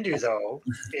you can do though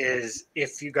is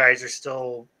if you guys are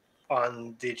still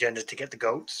on the agenda to get the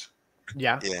goats.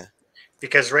 Yeah.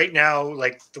 Because right now,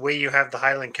 like the way you have the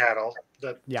Highland cattle,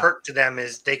 the perk to them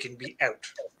is they can be out.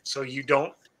 So you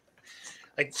don't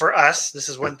like for us, this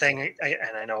is one thing,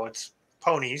 and I know it's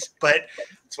ponies, but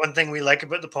it's one thing we like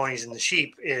about the ponies and the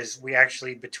sheep is we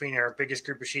actually, between our biggest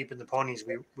group of sheep and the ponies,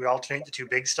 we alternate the two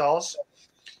big stalls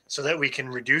so that we can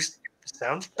reduce, it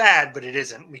sounds bad, but it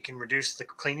isn't. We can reduce the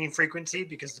cleaning frequency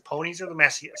because the ponies are the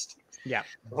messiest. Yeah.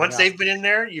 Once they've been in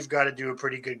there, you've got to do a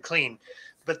pretty good clean.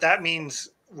 But that means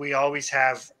we always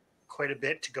have quite a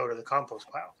bit to go to the compost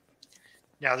pile.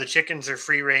 Now the chickens are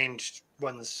free range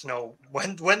when the snow,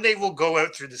 when they will go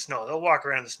out through the snow, they'll walk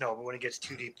around the snow, but when it gets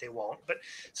too deep, they won't. But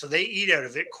so they eat out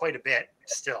of it quite a bit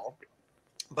still.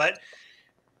 But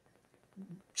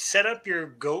set up your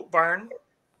goat barn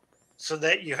so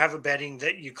that you have a bedding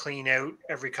that you clean out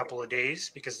every couple of days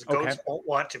because the goats won't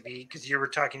want to be, because you were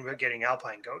talking about getting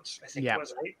alpine goats, I think it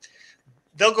was, right?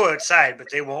 They'll go outside, but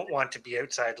they won't want to be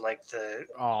outside like the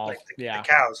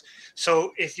cows.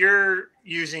 So if you're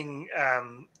using,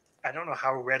 I don't know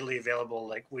how readily available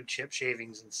like wood chip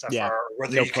shavings and stuff are, or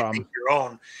whether you can make your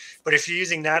own. But if you're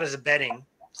using that as a bedding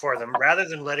for them, rather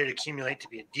than let it accumulate to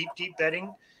be a deep, deep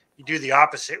bedding, you do the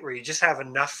opposite where you just have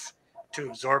enough to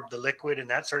absorb the liquid and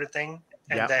that sort of thing,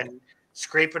 and then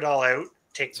scrape it all out.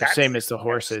 Take that same as the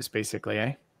horses, basically,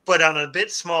 eh? But on a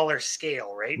bit smaller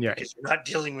scale, right? Yeah. Because you're not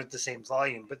dealing with the same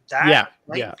volume. But that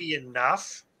might be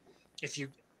enough if you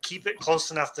keep it close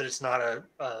enough that it's not a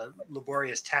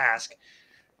laborious task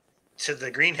to the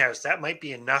greenhouse. That might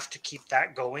be enough to keep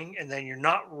that going, and then you're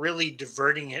not really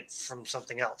diverting it from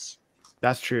something else.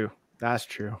 That's true. That's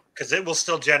true. Because it will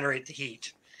still generate the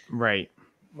heat. Right.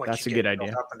 That's a good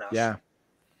idea. Yeah.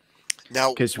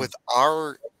 Now, with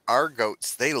our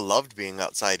goats, they loved being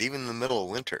outside, even in the middle of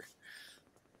winter.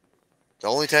 The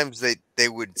only times they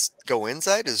would go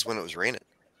inside is when it was raining.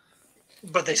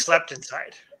 But they slept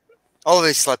inside. Oh,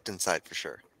 they slept inside for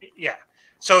sure. Yeah.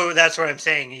 So that's what I'm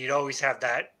saying. You'd always have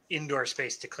that indoor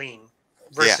space to clean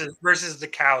versus the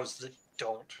cows that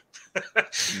don't.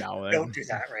 No, don't do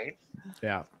that, right?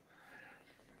 Yeah.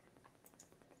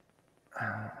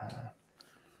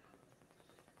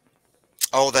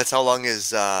 Oh, that's how long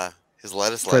his lettuce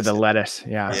lasted. For the lettuce,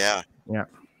 yeah. Yeah. Yeah.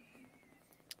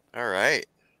 All right.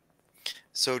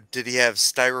 So did he have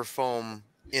styrofoam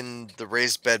in the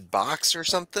raised bed box or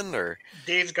something, or?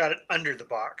 Dave's got it under the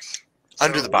box.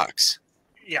 Under the box.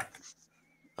 Yeah.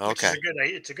 Okay.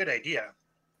 It's a good idea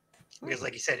because,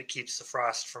 like you said, it keeps the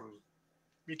frost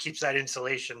it keeps that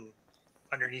insulation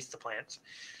underneath the plants.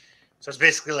 So it's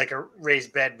basically like a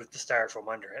raised bed with the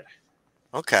styrofoam under it.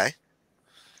 Okay.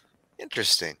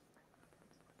 Interesting.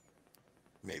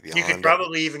 Maybe You could Honda.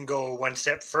 probably even go one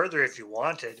step further if you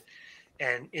wanted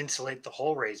and insulate the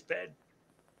whole raised bed,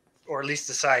 or at least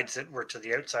the sides that were to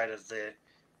the outside of the.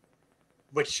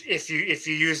 Which, if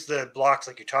you use the blocks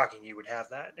like you're talking, you would have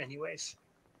that anyways.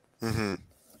 Mm-hmm.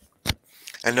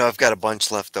 I know I've got a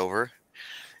bunch left over,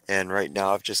 and right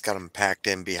now I've just got them packed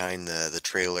in behind the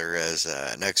trailer as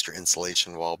an extra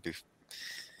insulation wall,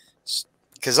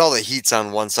 because all the heat's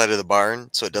on one side of the barn,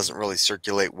 so it doesn't really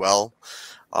circulate well.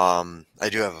 I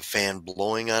do have a fan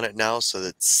blowing on it now, so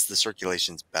that the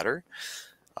circulation's better.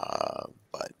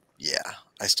 But yeah,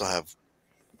 I still have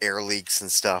air leaks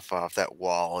and stuff off that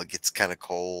wall. It gets kind of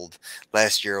cold.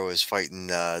 Last year I was fighting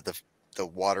the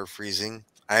water freezing.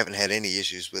 I haven't had any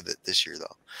issues with it this year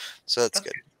though, so that's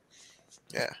good.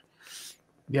 Yeah.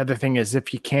 The other thing is,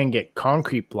 if you can get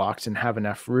concrete blocks and have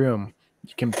enough room,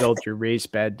 you can build your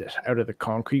raised bed out of the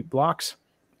concrete blocks,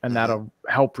 and that'll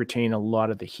help retain a lot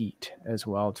of the heat as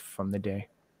well from the day.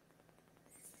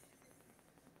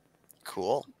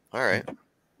 Cool. All right.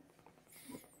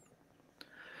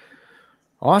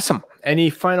 Awesome. Any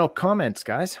final comments,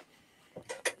 guys?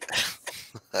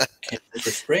 Can't wait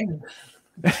for spring.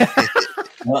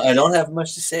 Well, I don't have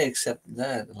much to say except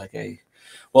that,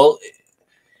 well,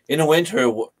 in the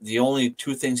winter, the only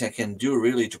two things I can do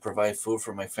really to provide food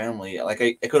for my family,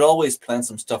 I could always plant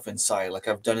some stuff inside. Like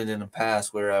I've done it in the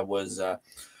past where I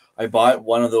bought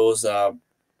one of those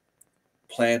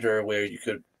planter where you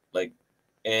could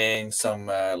hang some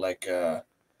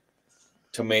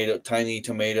tiny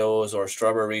tomatoes or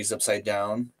strawberries upside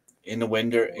down in the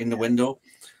window.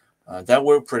 That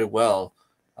worked pretty well.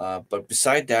 But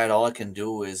beside that, all I can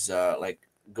do is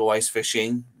go ice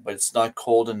fishing, but it's not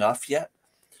cold enough yet,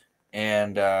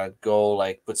 and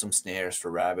go put some snares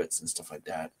for rabbits and stuff like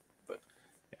that. But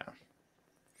yeah,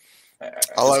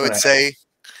 all I would say,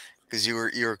 because you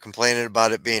were complaining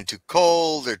about it being too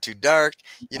cold or too dark,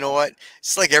 you know what?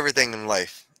 It's like everything in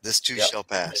life. This too shall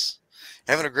pass.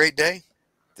 Having a great day,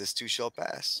 this too shall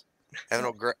pass.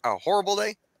 Having a horrible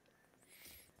day,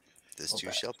 this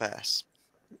too shall pass.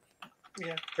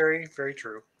 Yeah, very, very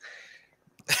true.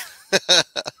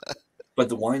 But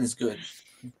the wine is good.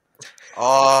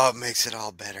 Oh, it makes it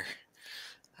all better.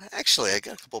 Actually, I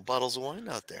got a couple bottles of wine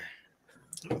out there.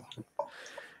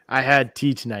 I had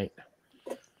tea tonight.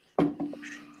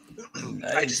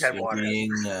 Nice. I just had water.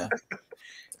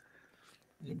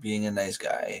 Being a nice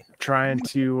guy. Trying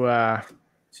to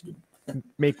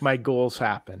make my goals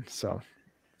happen. So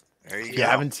there you if go. you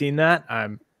haven't seen that,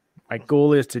 my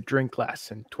goal is to drink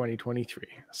less in 2023.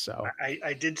 So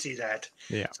I did see that.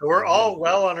 Yeah. So we're all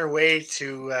well on our way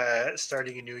to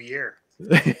starting a new year.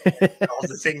 All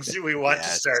the things that we want to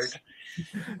start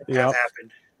have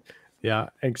happened. Yeah,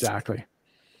 exactly.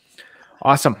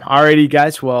 Awesome. Alrighty,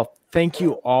 guys. Well, thank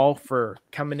you all for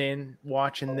coming in,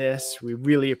 watching this. We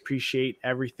really appreciate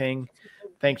everything.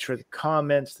 Thanks for the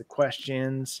comments, the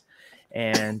questions,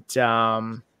 and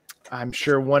I'm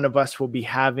sure one of us will be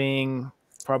having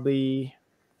probably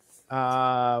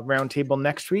roundtable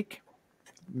next week,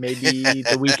 maybe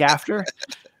the week after.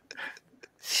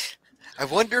 I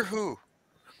wonder who.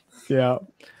 Yeah.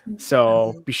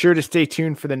 So be sure to stay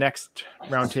tuned for the next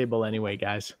roundtable anyway,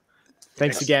 guys.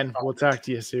 Thanks again. We'll talk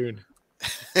to you soon.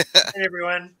 Hey,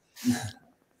 everyone.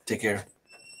 Take care.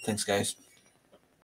 Thanks, guys.